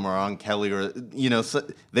all of them are on Kelly, or so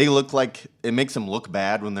they look like it makes them look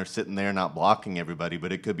bad when they're sitting there not blocking everybody.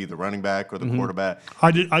 But it could be the running back or the quarterback. I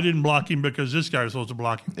didn't block him because this guy was supposed to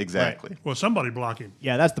block him. Exactly. Right. Well, somebody block him.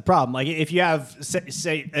 Yeah, that's the problem. Like, if you have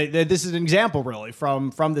say this is an example really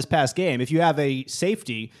from this past game. If you have a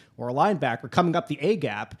safety or a linebacker coming up the A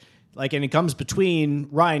gap, and it comes between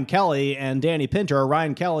Ryan Kelly and Danny Pinter, or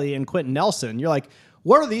Ryan Kelly and Quentin Nelson, you're like,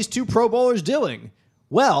 what are these two Pro Bowlers doing?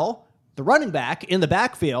 Well, the running back in the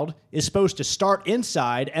backfield is supposed to start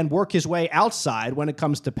inside and work his way outside when it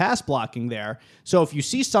comes to pass blocking there. So if you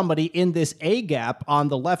see somebody in this A gap on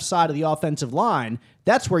the left side of the offensive line,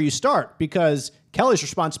 that's where you start, because Kelly's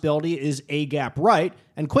responsibility is A gap right,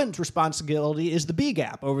 and Quentin's responsibility is the B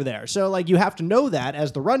gap over there. So you have to know that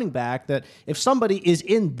as the running back, that if somebody is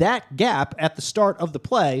in that gap at the start of the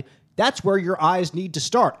play, that's where your eyes need to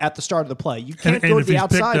start at the start of the play. You can't go to the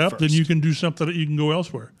outside first. And if he's picked up, then you can do something that you can go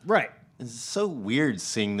elsewhere. Right. It's so weird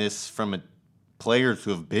seeing this from players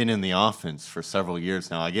who have been in the offense for several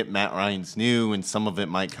years now. I get Matt Ryan's new, and some of it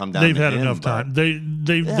might come down to him. They've had enough time.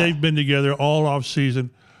 They've been together all off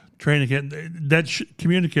season training camp. That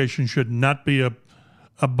communication should not be a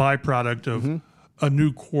byproduct of a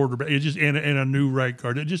new quarterback. It just and a new right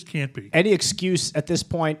guard. It just can't be. Any excuse at this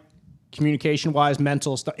point, communication-wise,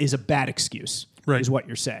 mental stuff, is a bad excuse. Right. Is what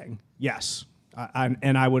you're saying. Yes,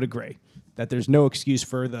 and I would agree that there's no excuse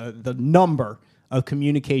for the number of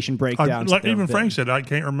communication breakdowns. Even Frank said, I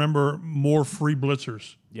can't remember more free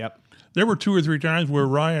blitzers. Yep. There were 2 or 3 times where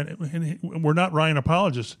Ryan, and we're not Ryan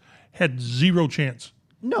apologists, had zero chance.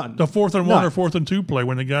 None. The 4th and 1 or 4th and 2 play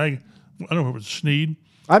when the guy, I don't know if it was Snead.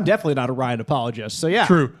 I'm definitely not a Ryan apologist, so yeah.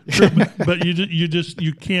 True. But you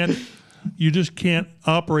just can't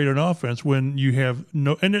operate an offense when you have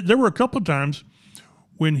no. And there were a couple of times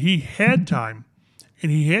when he had time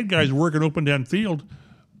and he had guys working open downfield,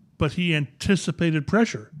 but he anticipated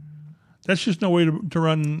pressure. That's just no way to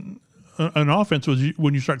run an offense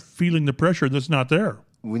when you start feeling the pressure that's not there.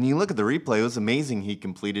 when you look at the replay, it was amazing he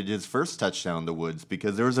completed his first touchdown to Woods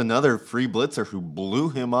because there was another free blitzer who blew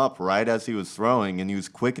him up right as he was throwing, and he was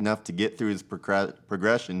quick enough to get through his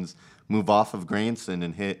progressions, move off of Granson,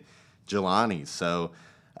 and hit Jelani. So,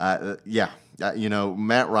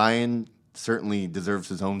 Matt Ryan certainly deserves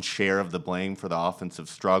his own share of the blame for the offensive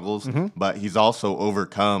struggles, but he's also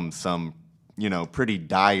overcome some pretty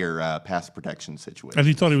dire pass protection situation. And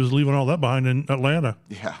he thought he was leaving all that behind in Atlanta.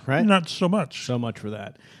 Yeah. Right? Not so much. So much for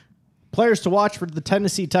that. Players to watch for the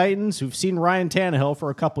Tennessee Titans, who've seen Ryan Tannehill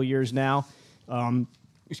for a couple years now. Completing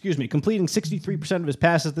 63% of his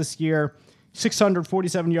passes this year,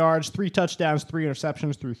 647 yards, 3 touchdowns, 3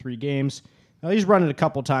 interceptions through 3 games. He's run it a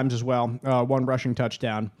couple times as well, 1 rushing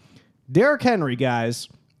touchdown. Derrick Henry, guys,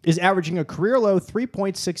 is averaging a career-low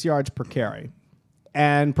 3.6 yards per carry.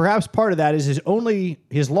 And perhaps part of that is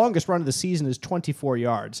his longest run of the season is 24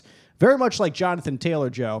 yards. Very much like Jonathan Taylor,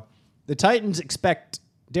 Joe, the Titans expect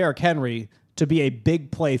Derrick Henry to be a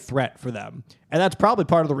big play threat for them. And that's probably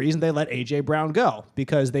part of the reason they let A.J. Brown go,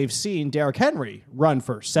 because they've seen Derrick Henry run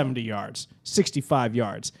for 70 yards, 65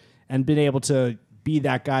 yards, and been able to be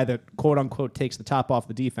that guy that, quote-unquote, takes the top off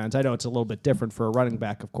the defense. I know it's a little bit different for a running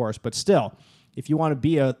back, of course, but still, if you want to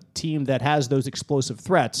be a team that has those explosive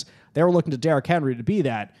threats, they were looking to Derrick Henry to be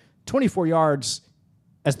that. 24 yards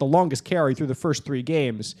as the longest carry through the first 3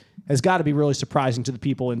 games has got to be really surprising to the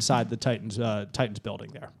people inside the Titans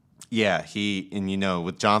building there. Yeah,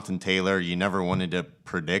 with Jonathan Taylor, you never wanted to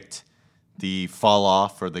predict the fall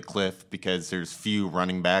off or the cliff because there's few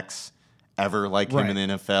running backs ever like him in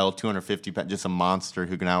the NFL. 250 pounds, just a monster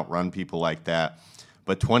who can outrun people like that.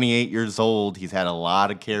 But 28 years old, he's had a lot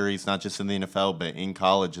of carries, not just in the NFL, but in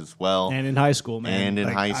college as well. And in high school, man. And in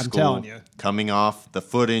high school. I'm telling you. Coming off the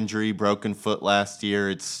foot injury, broken foot last year.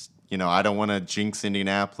 It's, I don't want to jinx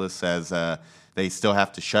Indianapolis as they still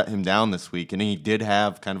have to shut him down this week. And he did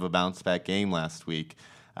have kind of a bounce-back game last week,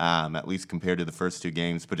 at least compared to the first 2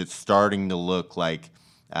 games. But it's starting to look like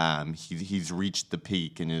he's reached the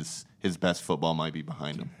peak, and his best football might be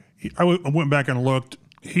behind him. I went back and looked.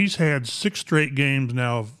 He's had 6 straight games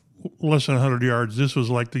now of less than 100 yards. This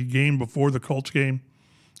was like the game before the Colts game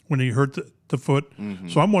when he hurt the foot. Mm-hmm.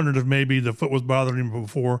 So I'm wondering if maybe the foot was bothering him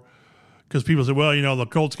before, because people say, well, the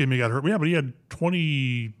Colts game he got hurt. Yeah, but he had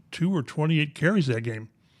 22 or 28 carries that game.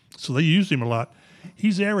 So they used him a lot.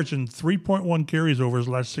 He's averaging 3.1 carries over his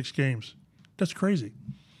last 6 games. That's crazy.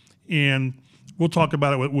 And we'll talk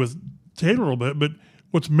about it with Taylor a little bit, but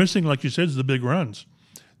what's missing, like you said, is the big runs.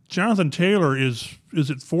 Jonathan Taylor is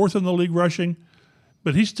it 4th in the league rushing,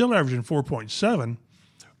 but he's still averaging 4.7.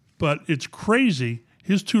 But it's crazy.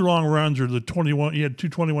 His 2 long runs are the 21. He had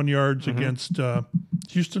 221 yards against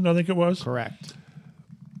Houston, I think it was. Correct.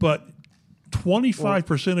 But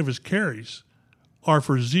 25% of his carries are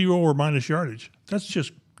for 0 or minus yardage. That's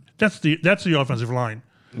the offensive line.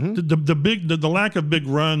 Mm-hmm. The lack of big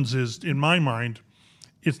runs is, in my mind,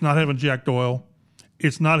 it's not having Jack Doyle,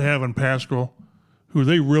 it's not having Pascal, who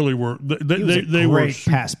they really were. They were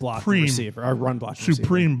pass block receiver, or run block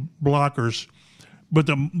supreme blockers. But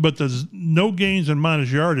the no gains and minus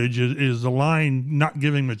yardage is the line not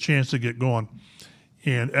giving him a chance to get going,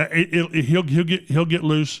 and he'll get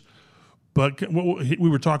loose. But we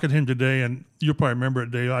were talking to him today, and you'll probably remember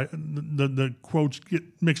it, Dave. The quotes get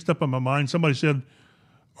mixed up in my mind. Somebody said,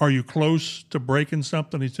 "Are you close to breaking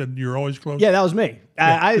something?" He said, "You're always close." Yeah, that was me.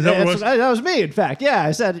 Yeah. That was me. In fact, yeah,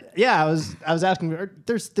 I said, yeah, I was asking.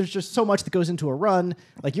 There's just so much that goes into a run.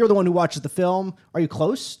 Like, you're the one who watches the film. Are you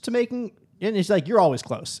close to making? And he's like, "You're always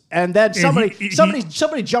close." And then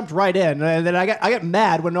somebody jumped right in, and then I get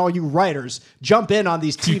mad when all you writers jump in on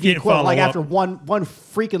these TV quotes like after one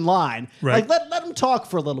freaking line. Right. Like let him talk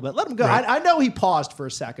for a little bit. Let him go. Right. I know he paused for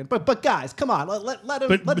a second, but guys, come on, let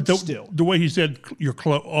him stew. The way he said you're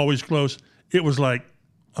always close, it was like,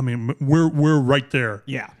 I mean, we're right there.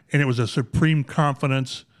 Yeah. And it was a supreme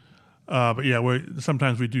confidence. But yeah,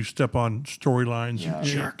 sometimes we do step on storylines. Yeah.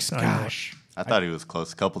 Jerks, gosh. I thought he was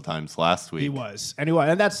close a couple times last week. He was. Anyway,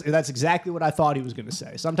 and that's exactly what I thought he was going to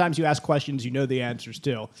say. Sometimes you ask questions, you know the answers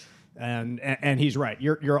too, and he's right.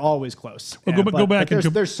 You're always close. Well, go back.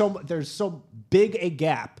 But there's so big a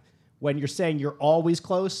gap when you're saying you're always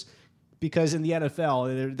close, because in the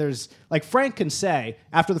NFL there's like Frank can say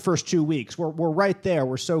after the first 2 weeks we're right there,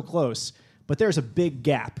 we're so close, but there's a big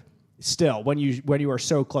gap still when you are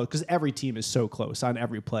so close, because every team is so close on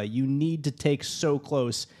every play. You need to take so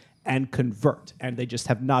close and convert, and they just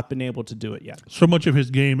have not been able to do it yet. So much of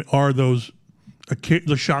his game are the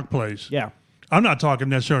shock plays. Yeah. I'm not talking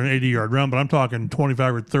necessarily an 80-yard run, but I'm talking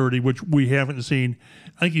 25 or 30, which we haven't seen.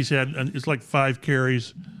 I think he's had, it's like 5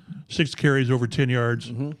 carries, 6 carries over 10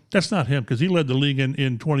 yards. That's not him because he led the league in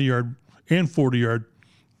 20-yard and 40-yard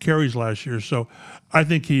carries last year. So I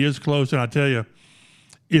think he is close. And I tell you,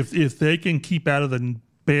 if they can keep out of the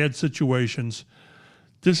bad situations,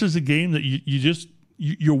 this is a game that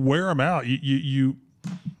you wear them out. You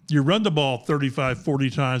run the ball 35, 40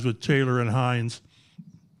 times with Taylor and Hines,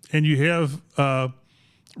 and you have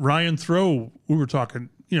Ryan throw. We were talking,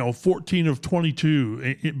 14 of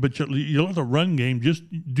 22, but you let the run game just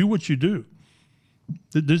do what you do.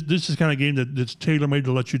 This is the kind of game that's tailor-made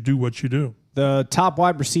to let you do what you do. The top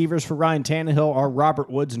wide receivers for Ryan Tannehill are Robert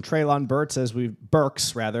Woods and Treylon Burks, as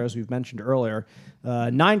we've mentioned earlier.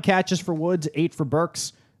 9 catches for Woods, 8 for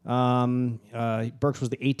Burks. Burks was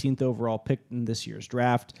the 18th overall pick in this year's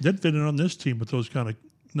draft. That fit in on this team with those kind of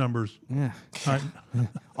numbers. Yeah.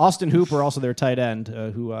 Austin Hooper, also their tight end,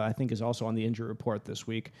 who I think is also on the injury report this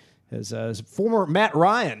week, is former Matt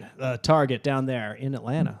Ryan target down there in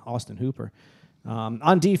Atlanta, Austin Hooper.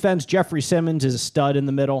 On defense, Jeffrey Simmons is a stud in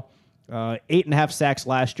the middle. 8.5 sacks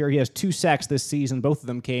last year. He has 2 sacks this season. Both of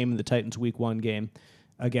them came in the Titans' Week 1 game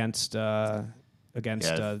against the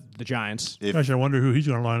Giants. Gosh, I wonder who he's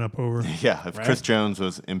going to line up over. Yeah, if Chris Jones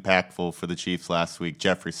was impactful for the Chiefs last week,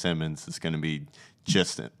 Jeffrey Simmons is going to be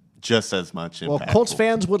just as much impactful. Well, Colts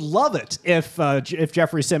fans would love it if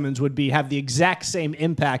Jeffrey Simmons would have the exact same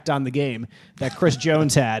impact on the game that Chris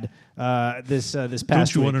Jones had this past week.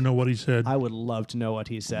 Don't you want to know what he said? I would love to know what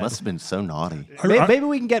he said. Must have been so naughty. Maybe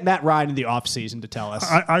we can get Matt Ryan in the offseason to tell us.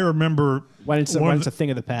 I remember when it's a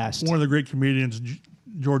thing of the past. One of the great comedians,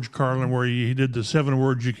 George Carlin, where he did the 7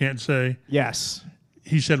 words you can't say. Yes.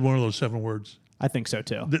 He said one of those 7 words. I think so,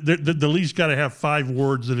 too. The least got to have 5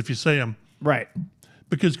 words that if you say them. Right.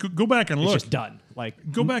 Because go back and look. It's just done.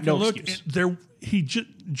 Go back and look.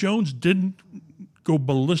 Jones didn't go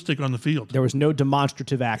ballistic on the field. There was no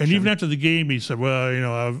demonstrative action. And even after the game, he said,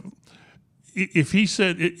 well, if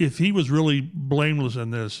he was really blameless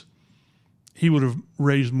in this, he would have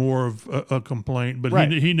raised more of a complaint. But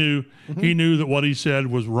right. he knew that what he said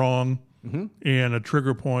was wrong and a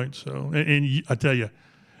trigger point. So, and I tell you,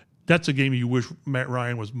 that's a game you wish Matt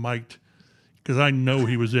Ryan was mic'd. Because I know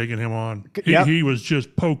he was egging him on. He was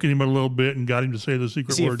just poking him a little bit and got him to say the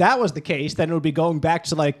secret word. If that was the case, then it would be going back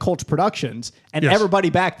to Colts Productions, and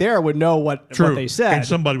everybody back there would know what they said. And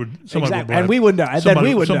somebody would and we would know. And then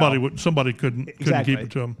we would know. Somebody couldn't keep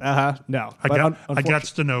it to him. No. I got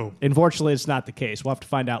to know. Unfortunately, it's not the case. We'll have to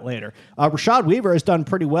find out later. Rashad Weaver has done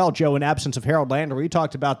pretty well, Joe, in absence of Harold Landry. We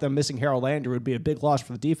talked about them missing Harold Landry would be a big loss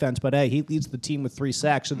for the defense, but hey, he leads the team with 3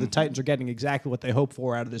 sacks, so the Titans are getting exactly what they hoped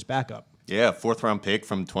for out of this backup. Yeah, 4th-round pick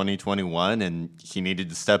from 2021, and he needed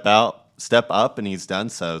to step up, and he's done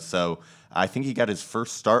so. So I think he got his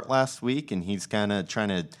first start last week, and he's kind of trying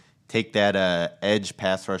to take that edge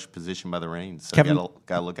pass rush position by the reins. So got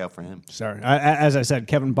to look out for him. Sorry. As I said,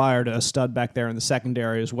 Kevin Byard, a stud back there in the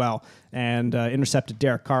secondary as well, and intercepted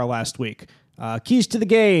Derek Carr last week. Keys to the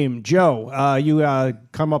game, Joe. You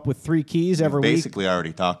come up with 3 keys every week. Basically,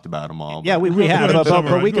 already talked about them all. Yeah, we have,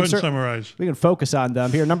 but we can summarize. We can focus on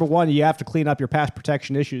them here. Number 1, you have to clean up your pass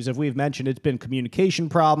protection issues. As we've mentioned, it's been communication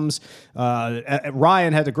problems.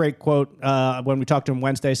 Ryan had a great quote when we talked to him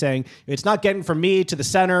Wednesday, saying it's not getting from me to the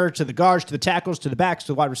center, to the guards, to the tackles, to the backs,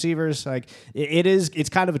 to the wide receivers. It's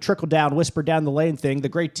kind of a trickle down, whisper down the lane thing. The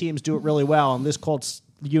great teams do it really well, and this Colts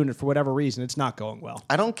unit, for whatever reason, it's not going well.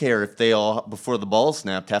 I don't care if they all, before the ball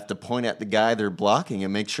snapped, have to point at the guy they're blocking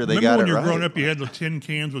and make sure they got it right. Remember when you were growing up, you had the tin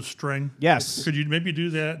cans with string? Yes. Could you maybe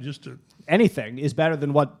do that just to... Anything is better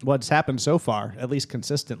than what's happened so far, at least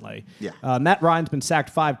consistently. Yeah. Matt Ryan's been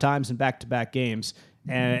sacked 5 times in back-to-back games,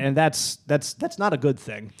 and that's not a good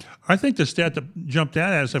thing. I think the stat that jumped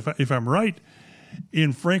out at us, if I'm right,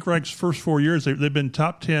 in Frank Reich's first 4 years, they've been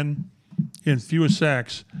top 10 in fewest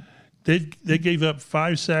sacks. They gave up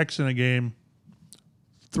 5 sacks in a game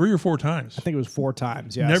 3 or 4 times. I think it was 4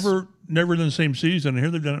 times, yes. Never in the same season. And here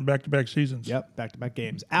they've done it back-to-back seasons. Yep, back-to-back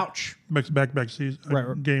games. Ouch. Back-to-back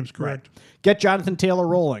season, games, correct. Right. Get Jonathan Taylor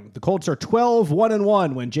rolling. The Colts are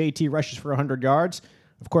 12-1-1 when JT rushes for 100 yards.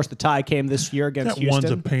 Of course, the tie came this year against Houston.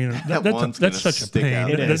 That one's a pain. That's such a pain.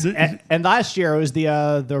 It is. And last year it was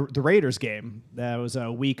the Raiders game. That was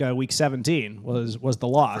week 17 was the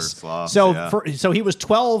loss. First loss, so he was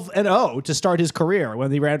 12-0 to start his career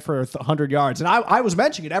when he ran for 100 yards. And I was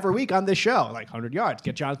mentioning it every week on this show, 100 yards,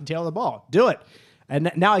 get Jonathan Taylor the ball, do it.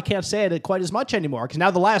 And now I can't say it quite as much anymore because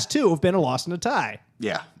now the last 2 have been a loss and a tie.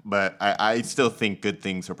 Yeah, but I still think good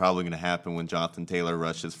things are probably going to happen when Jonathan Taylor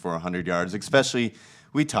rushes for 100 yards, especially.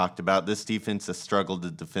 We talked about this defense has struggled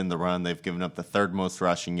to defend the run. They've given up the 3rd most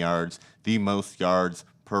rushing yards, the most yards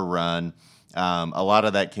per run. A lot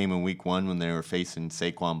of that came in week 1 when they were facing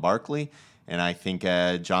Saquon Barkley. And I think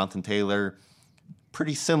Jonathan Taylor,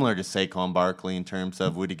 pretty similar to Saquon Barkley in terms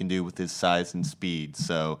of what he can do with his size and speed.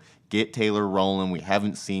 So get Taylor rolling. We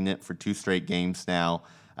haven't seen it for 2 straight games now.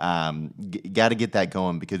 Got to get that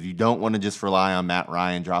going because you don't want to just rely on Matt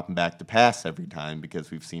Ryan dropping back to pass every time because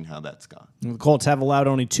we've seen how that's gone. The Colts have allowed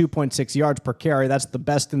only 2.6 yards per carry. That's the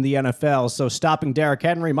best in the NFL. So stopping Derrick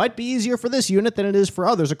Henry might be easier for this unit than it is for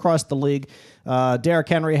others across the league. Derrick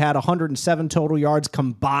Henry had 107 total yards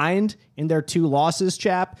combined in their 2 losses,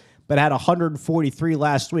 Chap, but had 143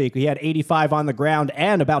 last week. He had 85 on the ground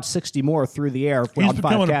and about 60 more through the air. He's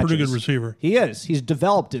becoming a pretty good receiver. He is. He's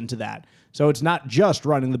developed into that. So it's not just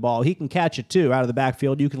running the ball. He can catch it, too, out of the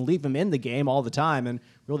backfield. You can leave him in the game all the time. And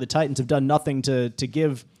really, the Titans have done nothing to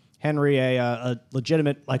give Henry a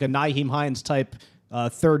legitimate, like a Nyheim Hines type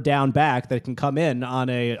third down back that can come in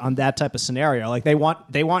on that type of scenario. Like they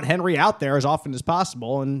want Henry out there as often as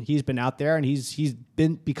possible, and he's been out there, and he's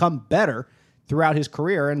become better throughout his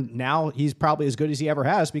career, and now he's probably as good as he ever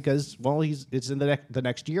has because, well, it's in the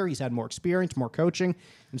next year. He's had more experience, more coaching,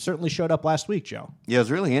 and certainly showed up last week, Joe. Yeah, it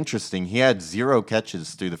was really interesting. He had 0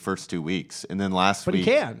 catches through the first 2 weeks, and then last week... But he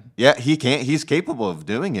can. Yeah, he can. He's capable of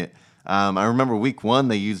doing it. I remember week 1,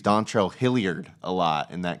 they used Dontrell Hilliard a lot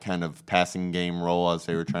in that kind of passing game role as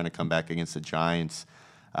they were trying to come back against the Giants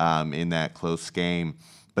in that close game.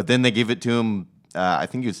 But then they gave it to him. I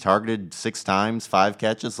think he was targeted 6 times, 5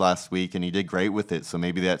 catches last week, and he did great with it. So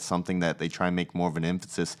maybe that's something that they try and make more of an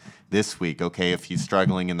emphasis this week. Okay, if he's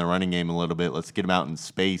struggling in the running game a little bit, let's get him out in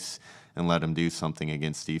space and let him do something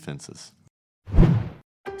against defenses.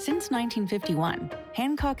 Since 1951,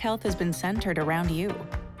 Hancock Health has been centered around you.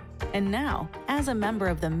 And now, as a member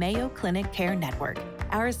of the Mayo Clinic Care Network,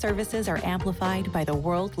 our services are amplified by the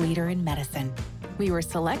world leader in medicine. We were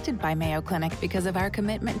selected by Mayo Clinic because of our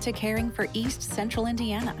commitment to caring for East Central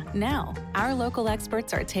Indiana. Now, our local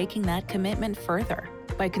experts are taking that commitment further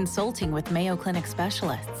by consulting with Mayo Clinic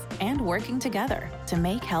specialists and working together to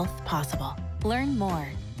make health possible. Learn more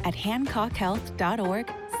at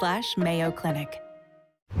hancockhealth.org/Mayo Clinic.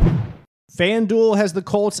 FanDuel has the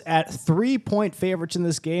Colts at 3-point favorites in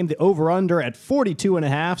this game. The over-under at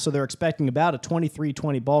 42.5, so they're expecting about a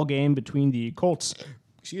 23-20 ball game between the Colts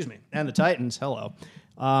and the Titans. Hello.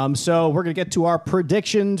 So we're going to get to our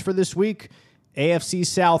predictions for this week. AFC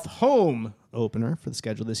South home opener for the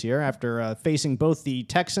schedule this year after facing both the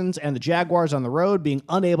Texans and the Jaguars on the road, being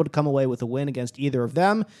unable to come away with a win against either of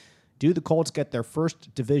them. Do the Colts get their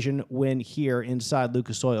first division win here inside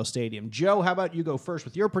Lucas Oil Stadium? Joe, how about you go first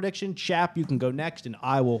with your prediction? Chap, you can go next, and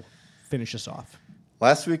I will finish us off.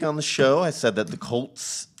 Last week on the show, I said that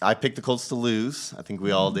I picked the Colts to lose. I think we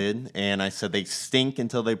all did. And I said they stink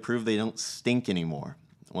until they prove they don't stink anymore.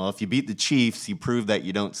 Well, if you beat the Chiefs, you prove that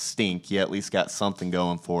you don't stink. You at least got something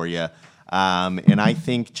going for you. And I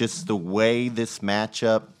think just the way this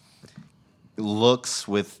matchup looks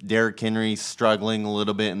with Derrick Henry struggling a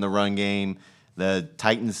little bit in the run game, the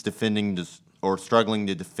Titans struggling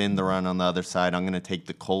to defend the run on the other side, I'm going to take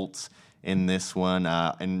the Colts in this one.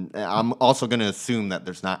 And I'm also going to assume that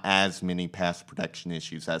there's not as many pass protection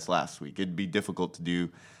issues as last week. It'd be difficult to do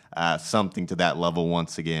something to that level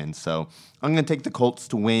once again. So I'm going to take the Colts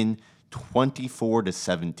to win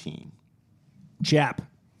 24-17. Chap.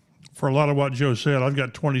 For a lot of what Joe said, I've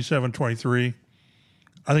got 27-23.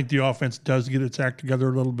 I think the offense does get its act together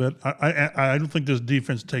a little bit. I don't think this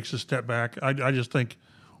defense takes a step back. I just think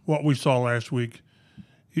what we saw last week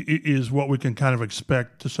is what we can kind of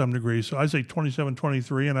expect to some degree. So I say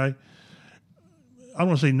 27-23, and I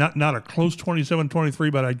want to say not a close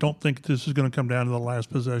 27-23, but I don't think this is going to come down to the last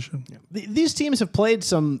possession. Yeah. These teams have played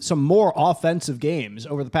some more offensive games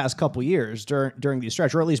over the past couple years during the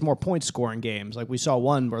stretch, or at least more point-scoring games. Like we saw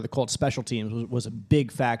one where the Colts special teams was a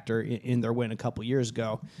big factor in their win a couple years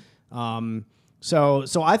ago.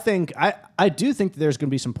 So I think I do think that there's going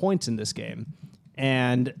to be some points in this game,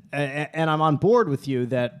 and I'm on board with you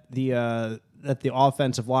that the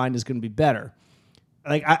offensive line is going to be better.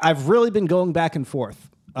 Like I've really been going back and forth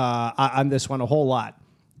on this one a whole lot,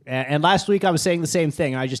 and last week I was saying the same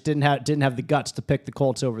thing. I just didn't have the guts to pick the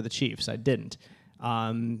Colts over the Chiefs. I didn't,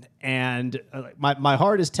 and my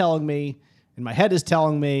heart is telling me, and my head is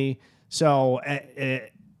telling me. So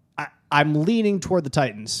I'm leaning toward the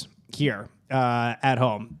Titans here at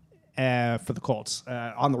home for the Colts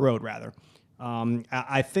on the road rather.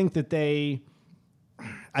 I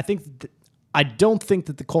don't think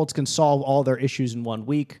that the Colts can solve all their issues in 1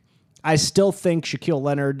 week. I still think Shaquille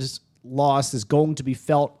Leonard's loss is going to be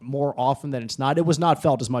felt more often than it's not. It was not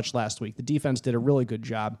felt as much last week. The defense did a really good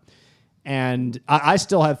job. And I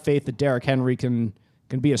still have faith that Derrick Henry can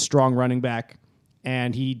can be a strong running back.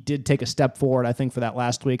 And he did take a step forward, I think, for that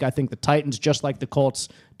last week. I think the Titans, just like the Colts,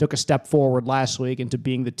 took a step forward last week into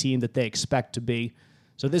being the team that they expect to be.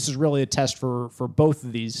 So this is really a test for both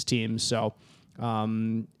of these teams. So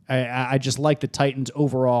I just like the Titans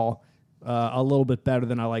overall a little bit better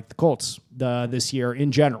than I like the Colts this year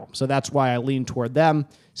in general. So that's why I lean toward them,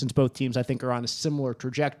 since both teams, I think, are on a similar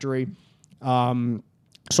trajectory. So I'm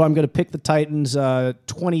going to pick the Titans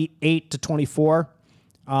 28-24.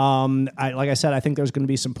 Like I said, I think there's going to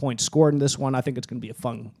be some points scored in this one. I think it's going to be a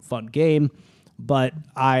fun game, but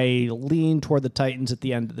I lean toward the Titans at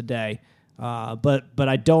the end of the day. But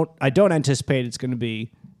I don't anticipate it's going to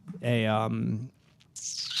be a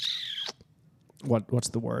what's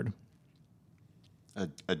the word?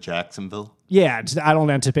 A Jacksonville? Yeah, I don't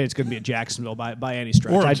anticipate it's going to be a Jacksonville by any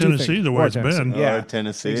stretch. Or Tennessee, the way it's been. Yeah,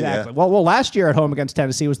 Tennessee, exactly. Yeah. Well, last year at home against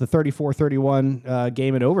Tennessee was the 34-31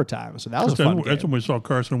 game in overtime, so that was a fun game. That's when we saw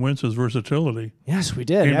Carson Wentz's versatility. Yes, we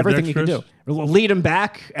did. Everything he could do. Lead him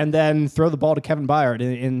back and then throw the ball to Kevin Byard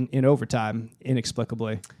in overtime,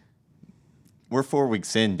 inexplicably. We're 4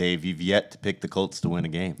 weeks in, Dave. You've yet to pick the Colts to win a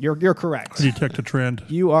game. You're correct. I detect a trend.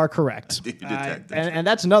 You are correct. And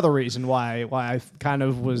that's another reason why I kind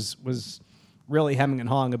of was really hemming and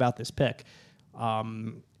hawing about this pick.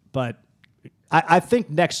 But I think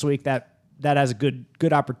next week that has a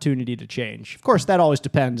good opportunity to change. Of course, that always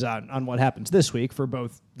depends on what happens this week for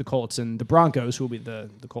both the Colts and the Broncos, who will be the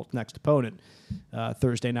Colts' next opponent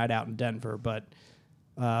Thursday night out in Denver. But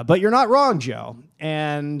you're not wrong, Joe.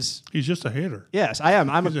 And he's just a hater. Yes, I am.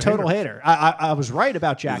 I'm a total hater. I was right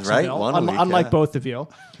about Jacksonville, right, unlike both of you.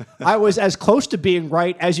 I was as close to being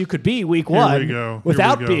right as you could be week one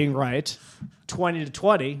without being right.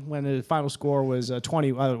 20-20 when the final score was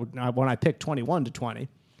 20 when I picked 21-20.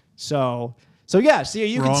 So yeah, see,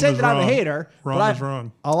 you can say that I'm a hater. Wrong is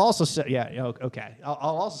wrong. I'll also say, okay. I'll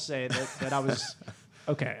also say that I was.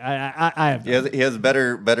 Okay, I have. He has a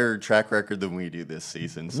better track record than we do this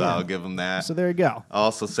season, so I'll give him that. So there you go. I'll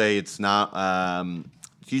also say it's not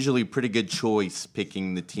it's usually a pretty good choice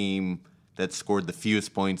picking the team that scored the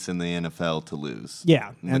fewest points in the NFL to lose.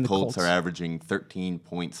 Yeah, and the Colts are averaging 13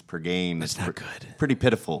 points per game. That's not good. Pretty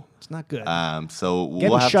pitiful. It's not good. So getting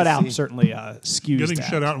we'll have shut to out see. certainly skews. Getting that.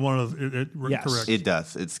 shut out in one of it yes. correct. It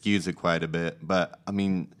does. It skews it quite a bit. But I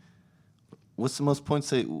mean, what's the most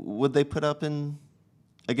points would they put up in?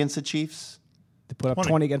 Against the Chiefs? They put up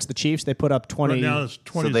 20 against the Chiefs. They put up 20. Right now it's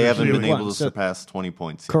 20. So they haven't been able to surpass 20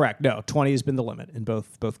 points yet. Correct. No, 20 has been the limit in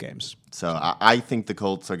both games. So I think the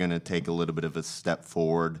Colts are going to take a little bit of a step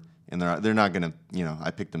forward, and they're not going to,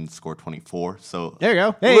 I picked them to score 24. So there you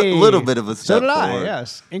go. Hey, a little bit of a step forward. So did I,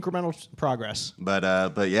 yes. Incremental progress. But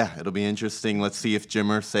yeah, it'll be interesting. Let's see if Jim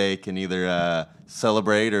Irsay can either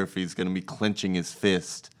celebrate or if he's going to be clenching his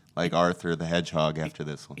fist like Arthur the Hedgehog after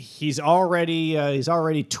this one. He's already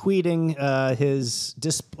tweeting his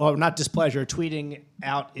not displeasure, tweeting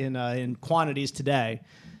out in quantities today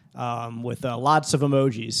with lots of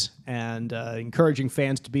emojis and encouraging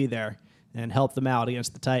fans to be there and help them out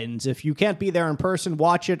against the Titans. If you can't be there in person,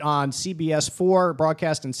 watch it on CBS 4,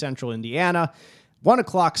 broadcast in Central Indiana, 1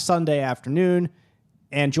 o'clock Sunday afternoon,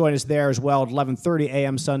 and join us there as well at 11:30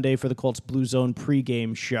 a.m. Sunday for the Colts Blue Zone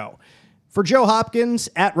pregame show. For Joe Hopkins,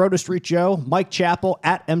 at Roto-Street Joe, Mike Chappell,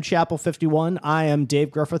 at mchappell51, I am Dave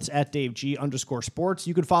Griffiths, at DaveG_sports.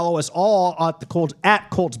 You can follow us all at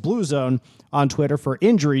Colts Blue Zone on Twitter for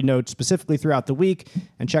injury notes specifically throughout the week,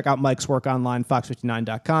 and check out Mike's work online,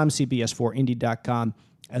 fox59.com, cbs4indy.com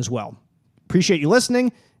as well. Appreciate you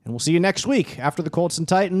listening, and we'll see you next week after the Colts and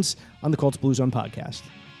Titans on the Colts Blue Zone podcast.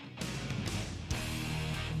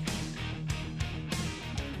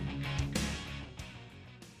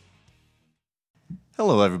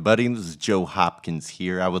 Hello, everybody. This is Joe Hopkins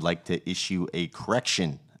here. I would like to issue a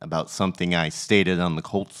correction about something I stated on the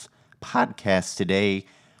Colts podcast today.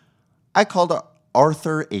 I called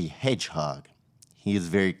Arthur a hedgehog. He is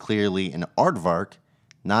very clearly an aardvark,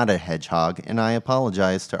 not a hedgehog, and I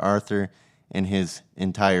apologize to Arthur and his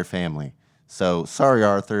entire family. So, sorry,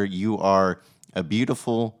 Arthur, you are a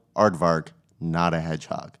beautiful aardvark, not a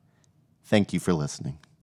hedgehog. Thank you for listening.